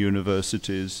done in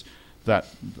universities, that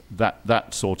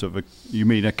sort of you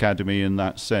mean academy in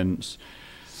that sense?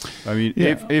 I mean,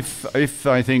 yeah. if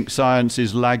I think science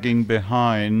is lagging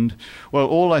behind, well,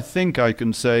 all I think I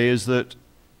can say is that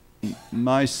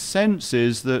my sense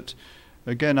is that,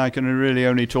 again, I can really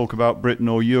only talk about Britain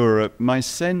or Europe. My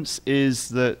sense is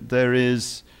that there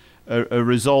is a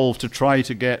resolve to try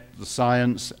to get the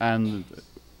science and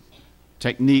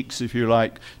techniques, if you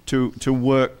like, to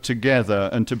work together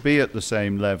and to be at the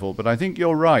same level. But I think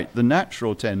you're right. The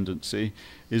natural tendency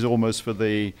is almost for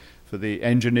the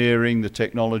engineering, the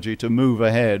technology to move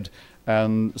ahead,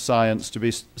 and science to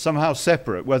be somehow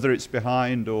separate, whether it's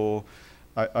behind or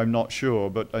I'm not sure.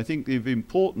 But I think the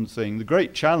important thing, the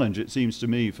great challenge, it seems to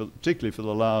me, particularly for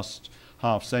the last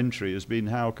half century, has been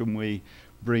how can we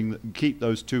keep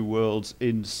those two worlds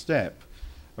in step.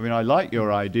 I mean, I like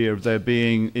your idea of there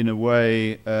being, in a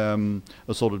way, a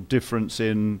sort of difference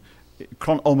in,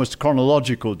 almost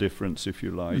chronological difference, if you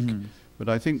like. Mm-hmm. But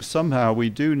I think somehow we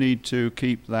do need to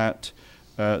keep that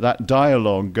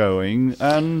dialogue going.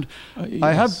 And yes.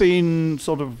 I have been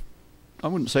sort of I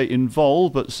wouldn't say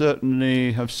involved, but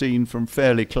certainly have seen from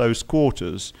fairly close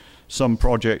quarters some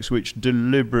projects which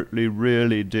deliberately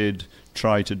really did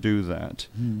try to do that.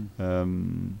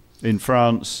 In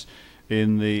France,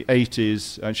 in the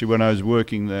 80s, actually when I was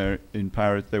working there in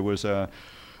Paris, there was a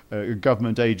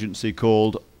government agency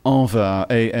called ANVAR,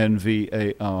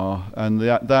 A-N-V-A-R, and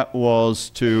that was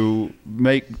to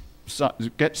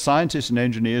get scientists and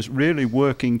engineers really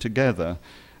working together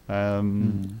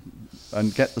and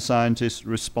get the scientists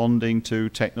responding to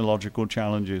technological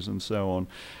challenges and so on.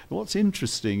 What's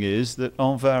interesting is that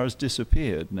ANVAR has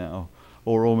disappeared now,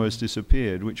 or almost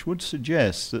disappeared, which would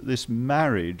suggest that this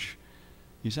marriage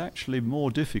is actually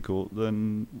more difficult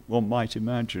than one might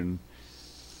imagine.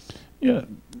 Yeah,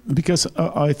 because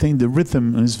I think the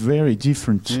rhythm is very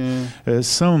different.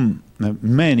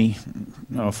 Many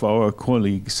of our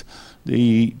colleagues,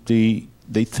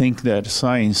 they think that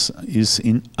science is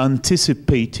in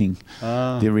anticipating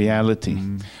the reality,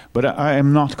 but I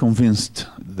am not convinced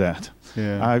that.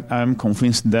 I'm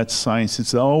convinced that science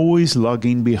is always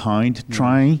lagging behind,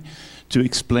 trying to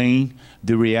explain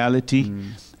the reality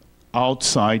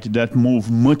outside that move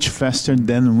much faster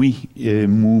than we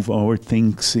move our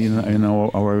things in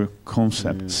our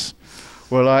concepts.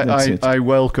 Well, I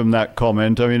welcome that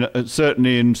comment. I mean,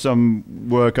 certainly in some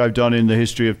work I've done in the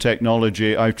history of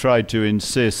technology, I've tried to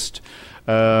insist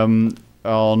on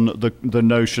the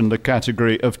notion, the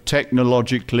category of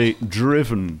technologically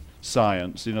driven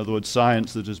science. In other words,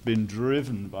 science that has been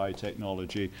driven by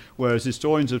technology, whereas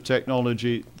historians of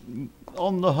technology,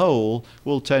 on the whole,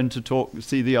 will tend to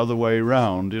see the other way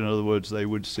around. In other words, they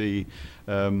would see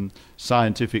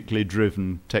scientifically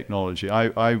driven technology.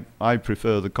 I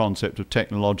prefer the concept of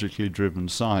technologically driven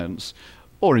science,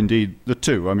 or indeed the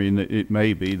two. I mean, it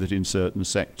may be that in certain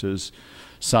sectors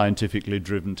scientifically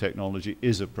driven technology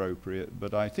is appropriate,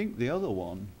 but I think the other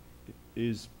one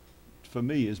is, for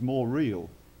me, is more real.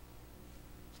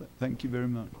 So, thank you very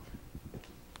much.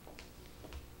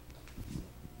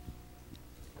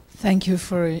 Thank you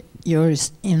for your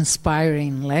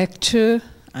inspiring lecture.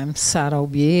 I'm Sara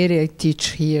Albieri. I teach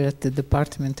here at the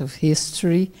Department of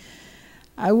History.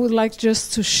 I would like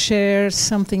just to share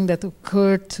something that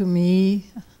occurred to me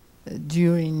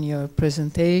during your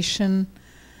presentation.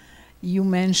 You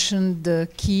mentioned the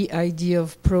key idea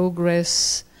of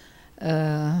progress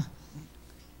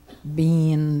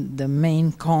being the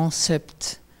main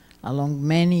concept along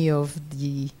many of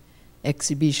the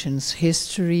exhibition's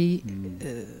history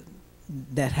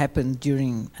that happened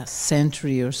during a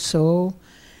century or so,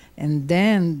 and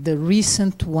then the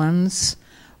recent ones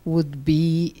would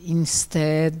be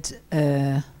instead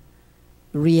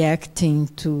reacting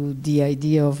to the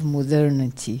idea of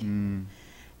modernity.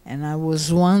 And I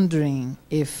was wondering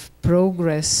if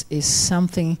progress is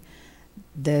something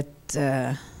that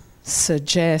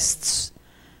suggests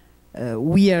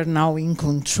we are now in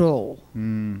control,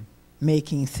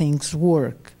 making things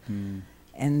work,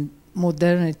 and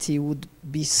modernity would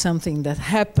be something that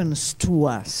happens to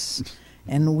us,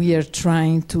 and we are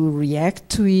trying to react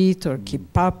to it or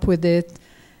keep up with it,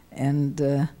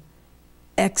 and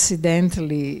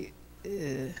accidentally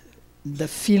the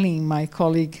feeling my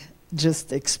colleague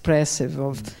just expressive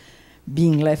of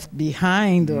being left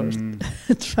behind or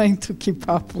trying to keep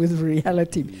up with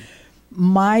reality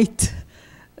might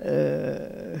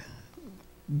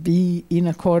be in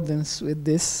accordance with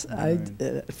this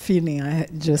feeling I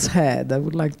just had. I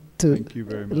would like to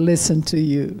listen to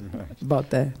you about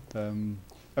that.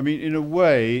 I mean, in a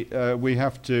way, we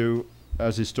have to,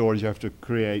 as historians, you have to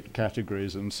create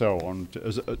categories and so on,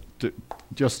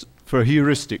 just for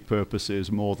heuristic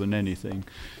purposes more than anything.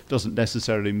 Doesn't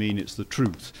necessarily mean it's the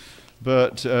truth.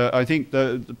 But I think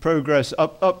the progress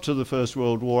up to the First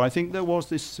World War, I think there was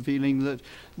this feeling that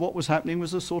what was happening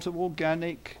was a sort of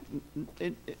organic,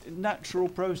 natural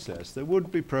process. There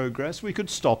would be progress. We could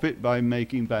stop it by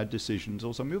making bad decisions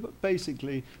or something, but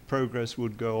basically progress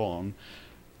would go on.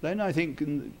 Then I think,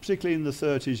 particularly in the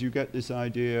 30s, you get this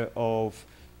idea of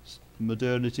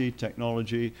modernity,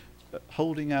 technology,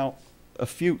 holding out a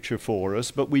future for us,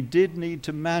 but we did need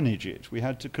to manage it. We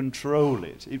had to control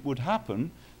it. It would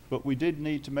happen, but we did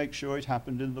need to make sure it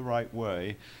happened in the right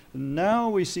way. And now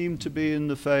we seem to be in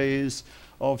the phase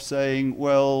of saying,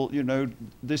 well, you know,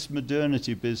 this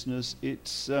modernity business,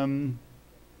 it's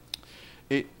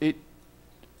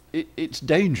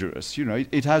dangerous. You know,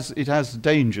 it has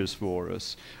dangers for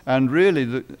us. And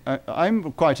really,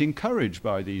 I'm quite encouraged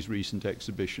by these recent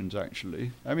exhibitions.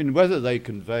 Actually, I mean, whether they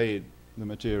convey the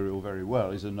material very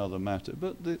well is another matter.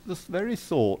 But the very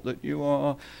thought that you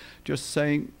are just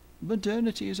saying,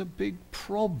 modernity is a big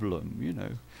problem, you know,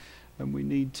 and we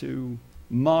need to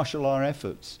marshal our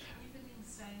efforts. Even in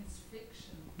science fiction,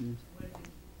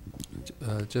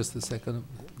 Just a second,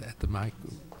 at the mic.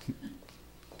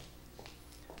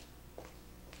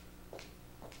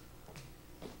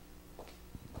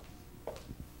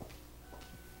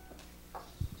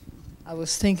 I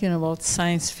was thinking about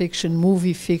science fiction,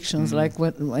 movie fictions, like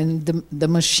when the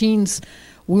machines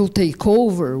will take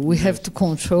over, we have to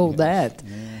control that.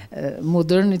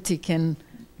 Modernity can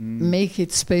make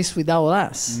its space without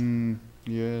us.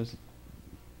 Yes.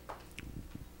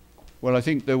 Well, I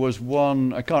think there was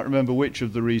one, I can't remember which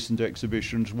of the recent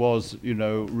exhibitions was, you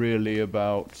know, really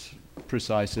about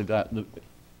precisely that,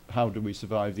 how do we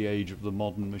survive the age of the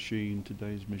modern machine,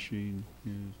 today's machine.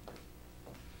 Yes.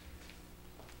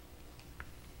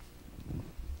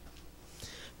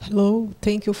 Hello,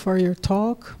 thank you for your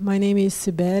talk. My name is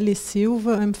Cibele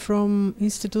Silva. I'm from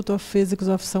Institute of Physics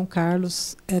of São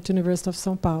Carlos at University of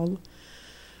São Paulo.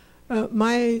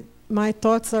 My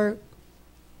thoughts are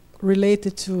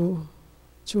related to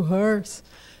hers,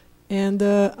 and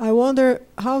I wonder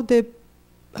how the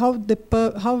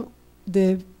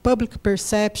public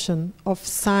perception of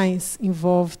science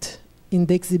involved in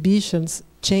the exhibitions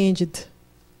changed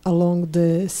along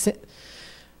the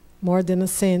more than a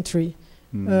century.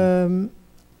 In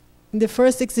the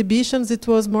first exhibitions, it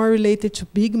was more related to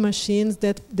big machines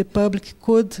that the public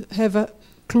could have a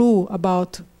clue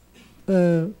about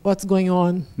what's going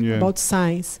on about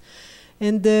science.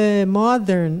 And the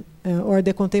modern or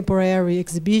the contemporary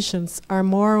exhibitions are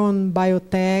more on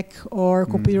biotech or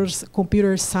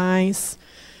computer science,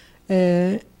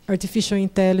 artificial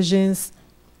intelligence,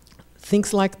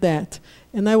 things like that.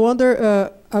 And I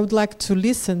wonder, I would like to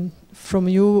listen from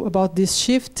you about this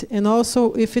shift, and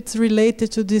also if it's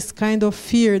related to this kind of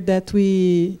fear that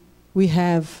we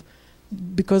have,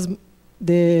 because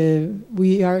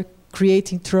we are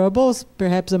creating troubles,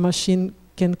 perhaps a machine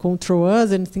can control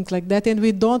us and things like that, and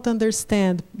we don't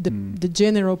understand, the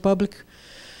general public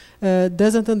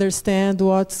doesn't understand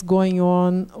what's going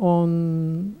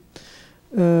on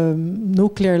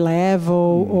nuclear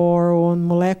level or on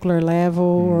molecular level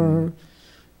or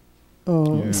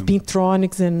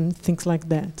spintronics and things like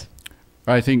that.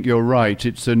 I think you're right.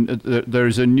 There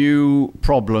is a new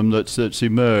problem that's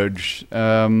emerged.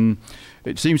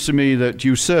 It seems to me that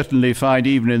you certainly find,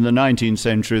 even in the 19th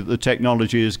century, that the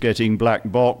technology is getting black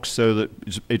box, so that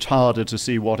it's harder to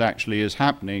see what actually is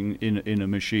happening in a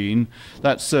machine.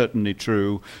 That's certainly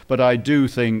true. But I do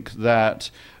think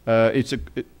that it's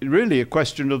really a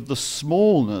question of the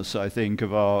smallness, I think,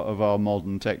 of our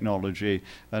modern technology,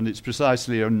 and it's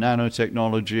precisely on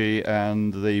nanotechnology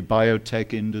and the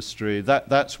biotech industry.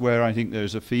 That's where I think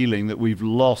there's a feeling that we've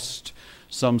lost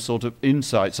some sort of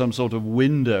insight, some sort of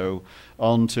window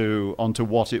onto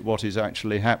what is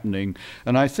actually happening.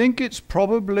 And I think it's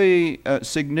probably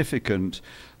significant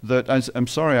that, I'm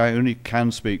sorry, I only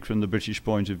can speak from the British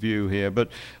point of view here, but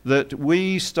that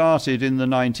we started in the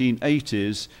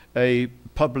 1980s a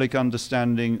public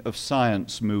understanding of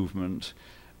science movement.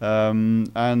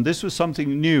 And this was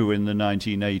something new in the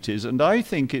 1980s, and I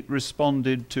think it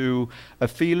responded to a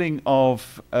feeling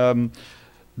of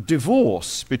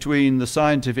divorce between the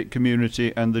scientific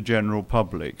community and the general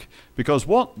public, because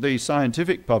what the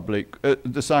scientific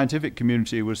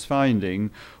community was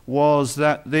finding was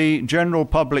that the general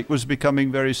public was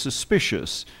becoming very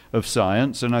suspicious of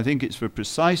science, and I think it's for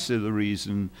precisely the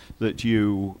reason that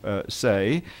you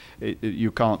say.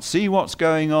 You can't see what's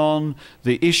going on.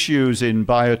 The issues in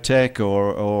biotech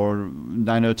or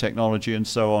nanotechnology and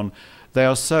so on, they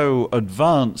are so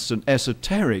advanced and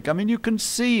esoteric. I mean, you can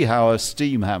see how a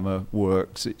steam hammer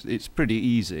works. It's pretty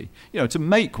easy. You know, to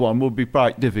make one will be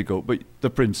quite difficult, but the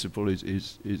principle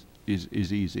is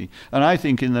easy. And I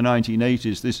think in the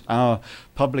 1980s, our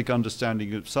public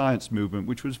understanding of science movement,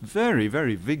 which was very,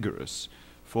 very vigorous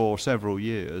for several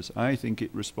years, I think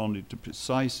it responded to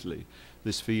precisely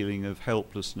this feeling of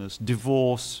helplessness,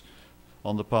 divorce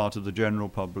on the part of the general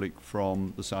public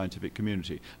from the scientific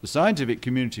community. The scientific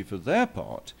community, for their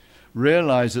part,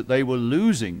 realized that they were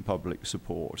losing public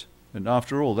support. And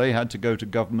after all, they had to go to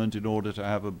government in order to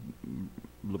have a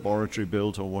laboratory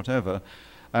built or whatever.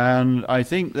 And I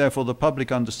think, therefore, the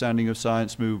public understanding of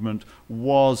science movement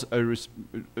was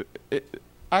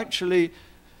actually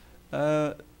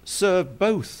served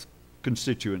both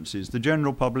constituencies, the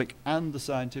general public and the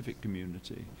scientific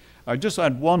community. I just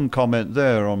had one comment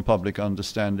there on public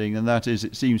understanding, and that is,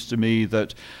 it seems to me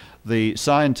that the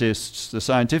scientists, the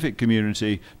scientific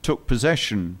community, took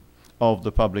possession of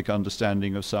the public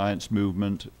understanding of science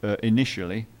movement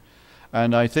initially,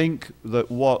 and I think that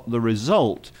what the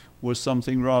result was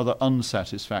something rather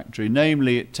unsatisfactory.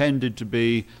 Namely, it tended to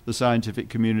be the scientific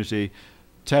community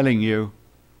telling you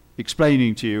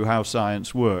explaining to you how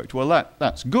science worked. Well,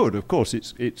 that's good. Of course,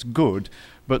 it's good,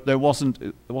 but there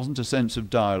wasn't a sense of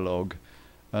dialogue.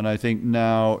 And I think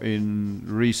now in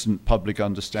recent public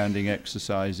understanding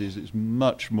exercises, it's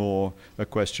much more a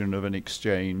question of an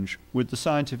exchange with the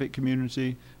scientific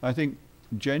community. I think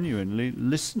genuinely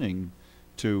listening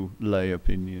to lay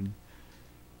opinion.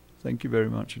 Thank you very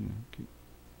much.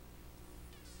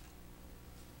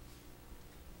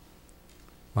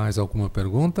 Mais alguma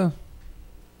pergunta?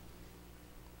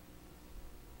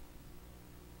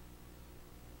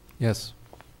 Yes.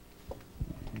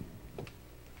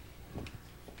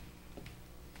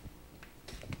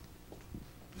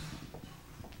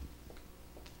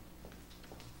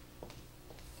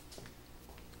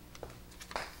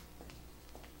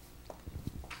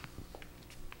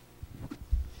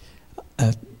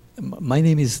 My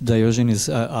name is Diogenes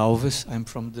Alves. I'm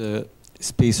from the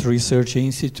Space Research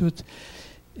Institute,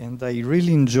 and I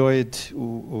really enjoyed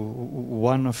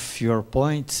one of your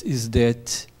points is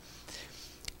that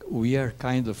we are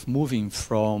kind of moving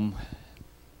from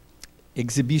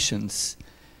exhibitions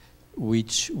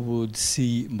which would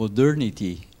see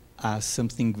modernity as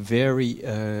something very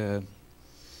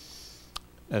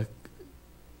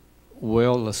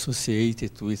well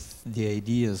associated with the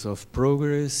ideas of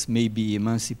progress, maybe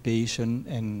emancipation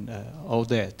and all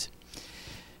that.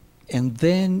 And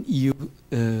then you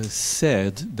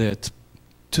said that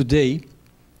today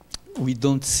we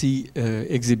don't see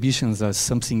exhibitions as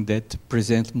something that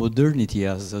present modernity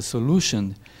as a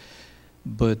solution,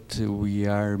 but we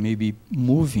are maybe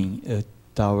moving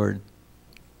toward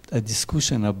a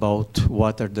discussion about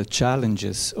what are the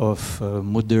challenges of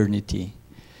modernity.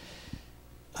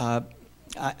 I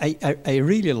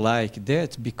really like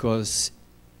that because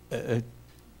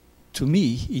to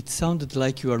me it sounded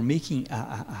like you are making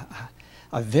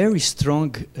a very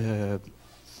strong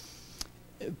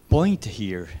point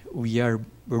here. We are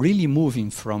really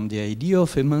moving from the idea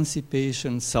of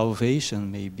emancipation, salvation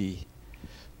maybe,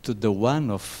 to the one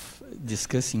of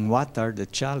discussing what are the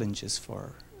challenges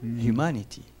for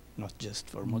humanity, not just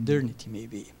for modernity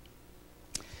maybe.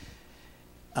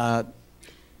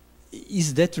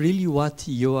 Is that really what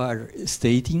you are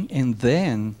stating? And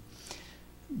then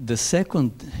the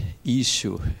second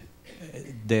issue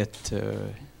that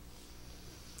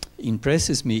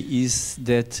impresses me is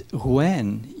that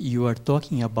when you are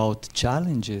talking about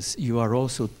challenges, you are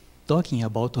also talking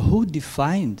about who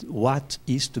defined what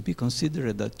is to be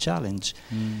considered a challenge.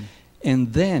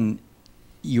 And then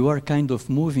you are kind of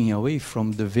moving away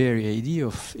from the very idea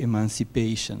of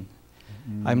emancipation.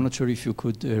 I'm not sure if you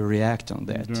could react on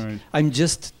that. Right. I'm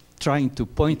just trying to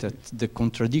point at the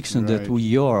contradiction that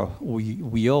we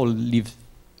all live.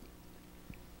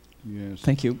 Yes.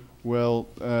 Thank you. Well,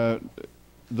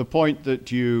 the point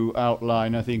that you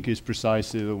outline, I think, is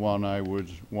precisely the one I would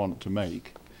want to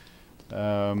make.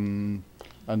 And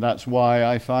that's why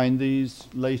I find these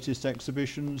latest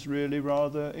exhibitions really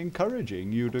rather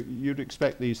encouraging. You'd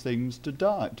expect these things to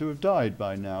have died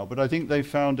by now, but I think they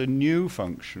found a new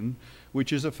function,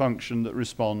 which is a function that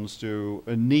responds to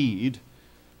a need,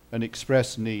 an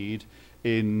expressed need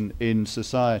in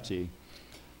society.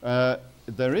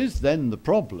 There is then the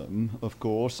problem, of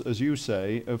course, as you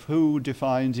say, of who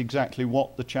defines exactly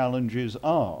what the challenges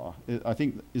are. I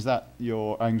think, is that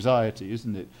your anxiety,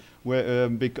 isn't it? Where,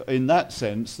 in that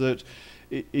sense, that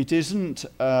it isn't,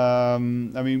 I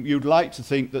mean, you'd like to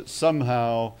think that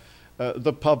somehow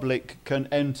the public can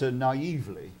enter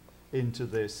naively into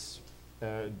this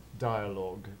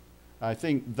dialogue. I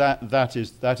think that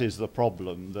is the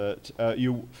problem, that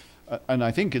and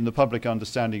I think in the public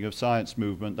understanding of science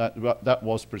movement, that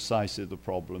was precisely the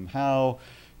problem. How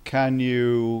can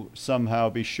you somehow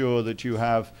be sure that you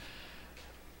have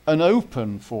an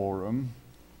open forum,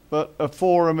 but a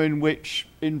forum in which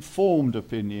informed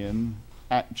opinion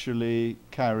actually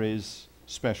carries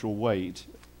special weight?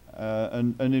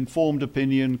 And an informed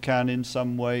opinion can in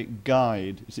some way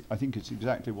guide, I think it's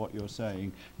exactly what you're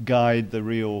saying, guide the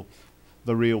real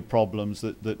problems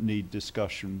that need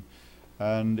discussion.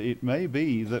 And it may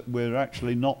be that we're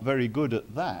actually not very good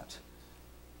at that.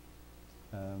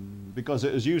 Because,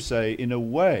 as you say, in a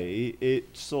way,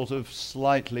 it sort of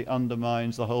slightly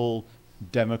undermines the whole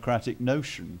democratic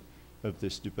notion of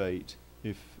this debate,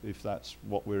 if that's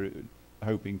what we're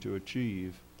hoping to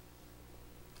achieve.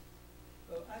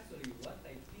 Well, actually, what I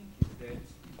think is that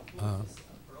it poses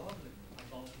a problem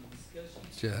about the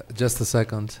discussion. Just a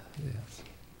second. Yes.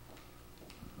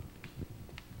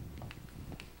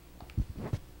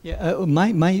 Yeah,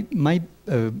 my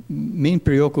main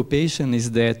preoccupation is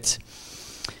that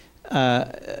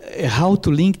how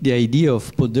to link the idea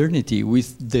of modernity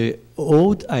with the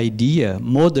old idea,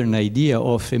 modern idea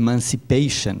of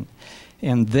emancipation.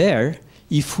 And there,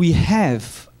 if we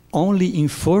have only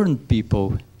informed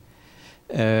people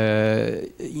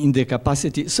in the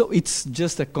capacity, so it's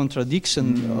just a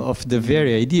contradiction of the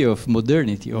very idea of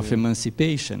modernity, of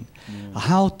emancipation.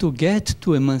 How to get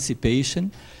to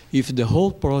emancipation if the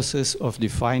whole process of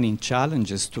defining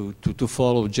challenges, to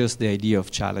follow just the idea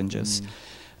of challenges,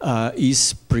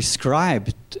 is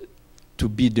prescribed to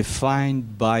be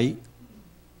defined by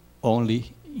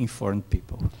only informed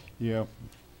people? Yeah.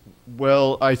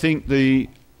 Well, I think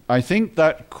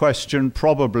that question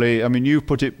probably, I mean, you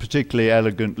put it particularly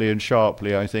elegantly and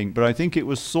sharply, I think, but I think it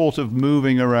was sort of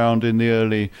moving around in the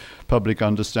early public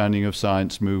understanding of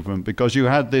science movement, because you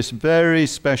had this very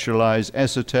specialized,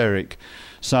 esoteric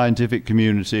scientific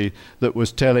community that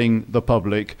was telling the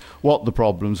public what the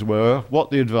problems were, what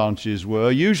the advantages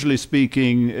were, usually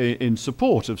speaking in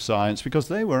support of science, because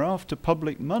they were after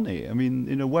public money. I mean,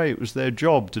 in a way, it was their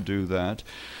job to do that.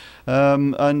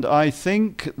 And I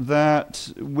think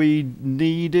that we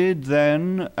needed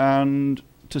then, and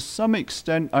to some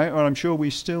extent, I'm sure we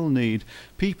still need,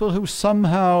 people who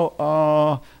somehow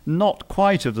are not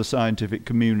quite of the scientific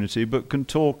community, but can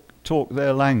talk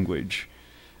their language.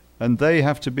 And they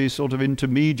have to be sort of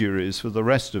intermediaries for the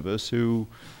rest of us who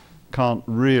can't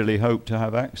really hope to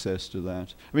have access to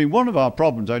that. I mean, one of our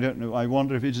problems, I don't know, I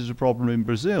wonder if it is a problem in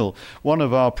Brazil, one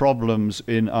of our problems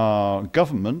in our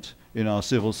government, in our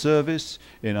civil service,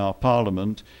 in our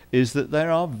parliament, is that there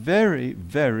are very,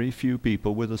 very few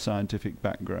people with a scientific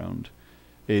background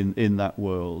in that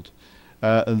world.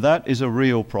 And that is a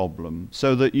real problem,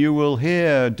 so that you will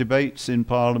hear debates in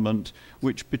Parliament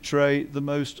which betray the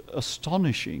most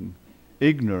astonishing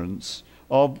ignorance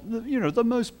of the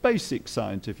most basic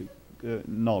scientific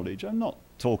knowledge. I'm not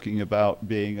talking about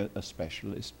being a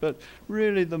specialist, but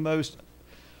really the most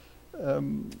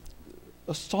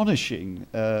astonishing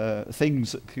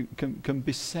things that can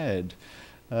be said.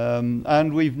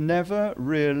 And we've never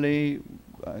really,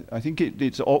 I think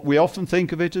we often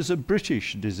think of it as a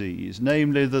British disease,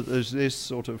 namely that there's this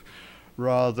sort of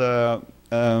rather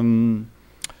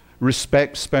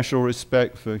special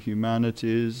respect for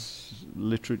humanities,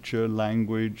 literature,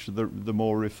 language, the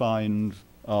more refined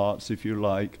arts, if you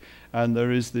like, and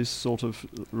there is this sort of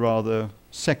rather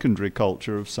secondary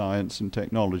culture of science and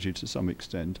technology to some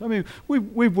extent. I mean,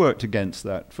 we've worked against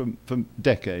that for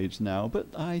decades now, but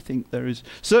I think there is,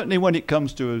 certainly when it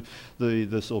comes to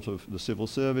the sort of the civil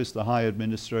service, the high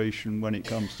administration, when it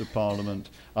comes to Parliament,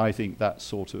 I think that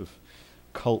sort of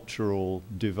cultural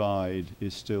divide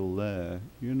is still there.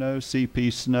 You know,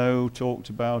 C.P. Snow talked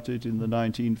about it in the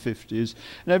 1950s,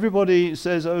 and everybody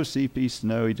says, oh, C.P.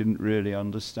 Snow, he didn't really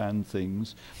understand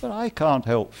things. But I can't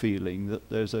help feeling that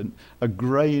there's a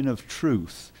grain of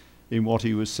truth in what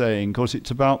he was saying, because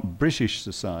it's about British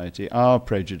society, our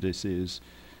prejudices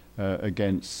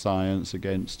against science,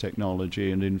 against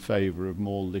technology, and in favour of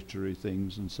more literary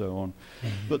things and so on.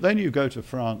 But then you go to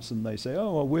France and they say,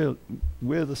 oh, well,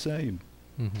 we're the same.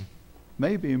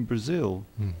 Maybe in Brazil,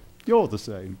 you're the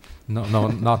same. No,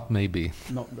 not maybe.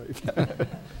 Not maybe.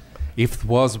 If it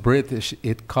was British,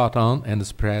 it caught on and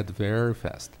spread very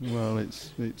fast. Well,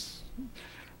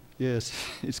 yes,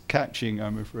 it's catching,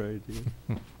 I'm afraid.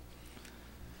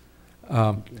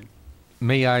 Yeah.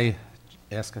 May I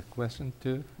ask a question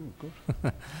too? Oh,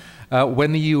 of course.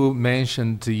 When you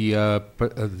mentioned the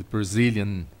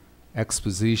Brazilian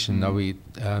exposition of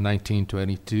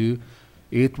 1922,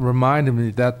 it reminded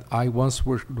me that I once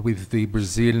worked with the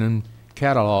Brazilian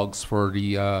catalogs for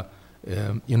the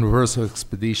universal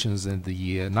expeditions in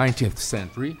the 19th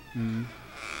century.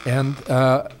 And,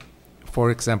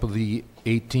 for example, the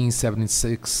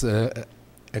 1876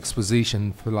 exposition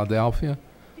in Philadelphia,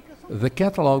 the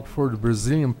catalog for the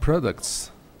Brazilian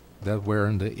products that were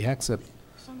in the exhibit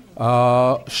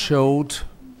showed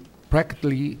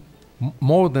practically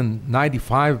more than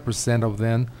 95% of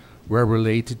them were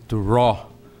related to raw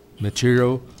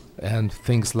material and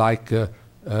things like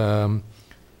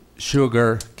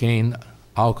sugar cane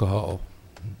alcohol.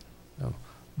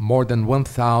 More than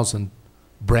 1,000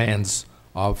 brands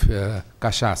of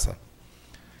cachaça.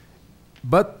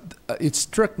 But it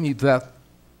struck me that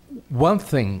one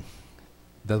thing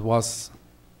that was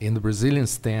in the Brazilian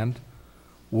stand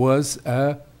was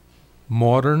a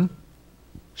modern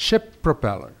ship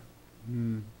propeller.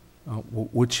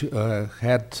 Which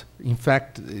had, in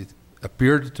fact, it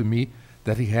appeared to me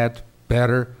that he had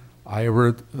better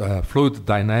fluid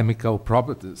dynamical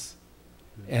properties.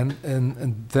 And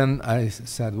then I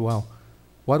said, well,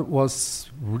 what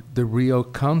was the real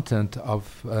content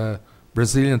of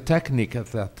Brazilian technique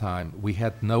at that time? We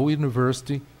had no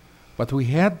university, but we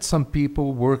had some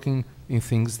people working in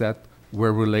things that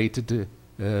were related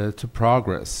to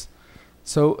progress.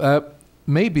 So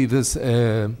maybe this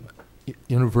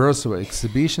universal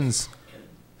exhibitions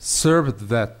served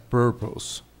that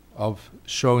purpose of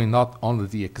showing not only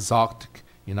the exotic,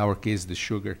 in our case the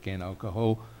sugarcane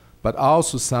alcohol, but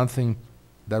also something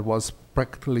that was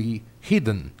practically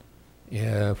hidden,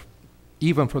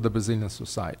 even for the Brazilian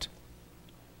society.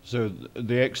 So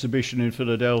the exhibition in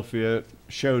Philadelphia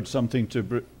showed something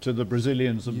to the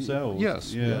Brazilians themselves.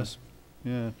 Yes, yes.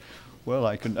 Yeah. Well,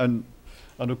 I can, and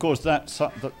of course that's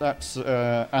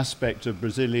aspect of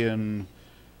Brazilian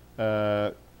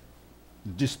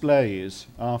displays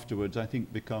afterwards, I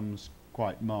think, becomes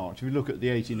quite marked. If you look at the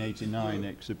 1889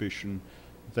 exhibition,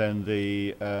 then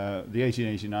the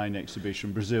 1889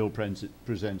 exhibition, Brazil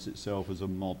presents itself as a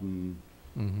modern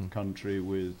country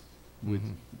with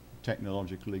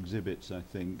technological exhibits, I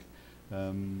think.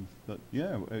 But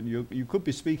yeah, and you could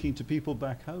be speaking to people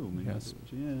back home. Yes.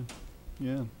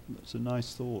 Yeah, that's a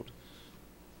nice thought.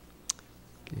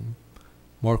 Okay.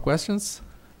 More questions?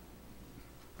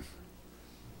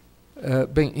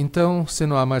 Bem, então, se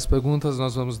não há mais perguntas,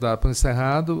 nós vamos dar por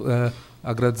encerrado,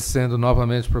 agradecendo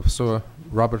novamente o professor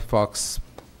Robert Fox.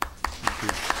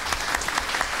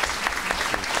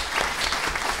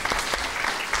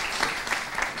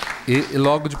 E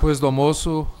logo depois do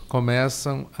almoço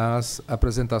começam as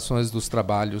apresentações dos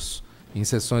trabalhos em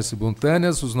sessões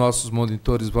simultâneas. Os nossos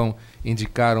monitores vão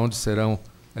indicar onde serão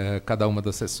cada uma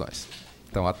das sessões.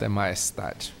 Então, até mais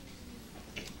tarde.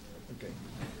 Okay.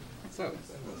 So, that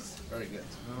was very good.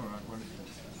 All right,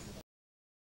 wonderful.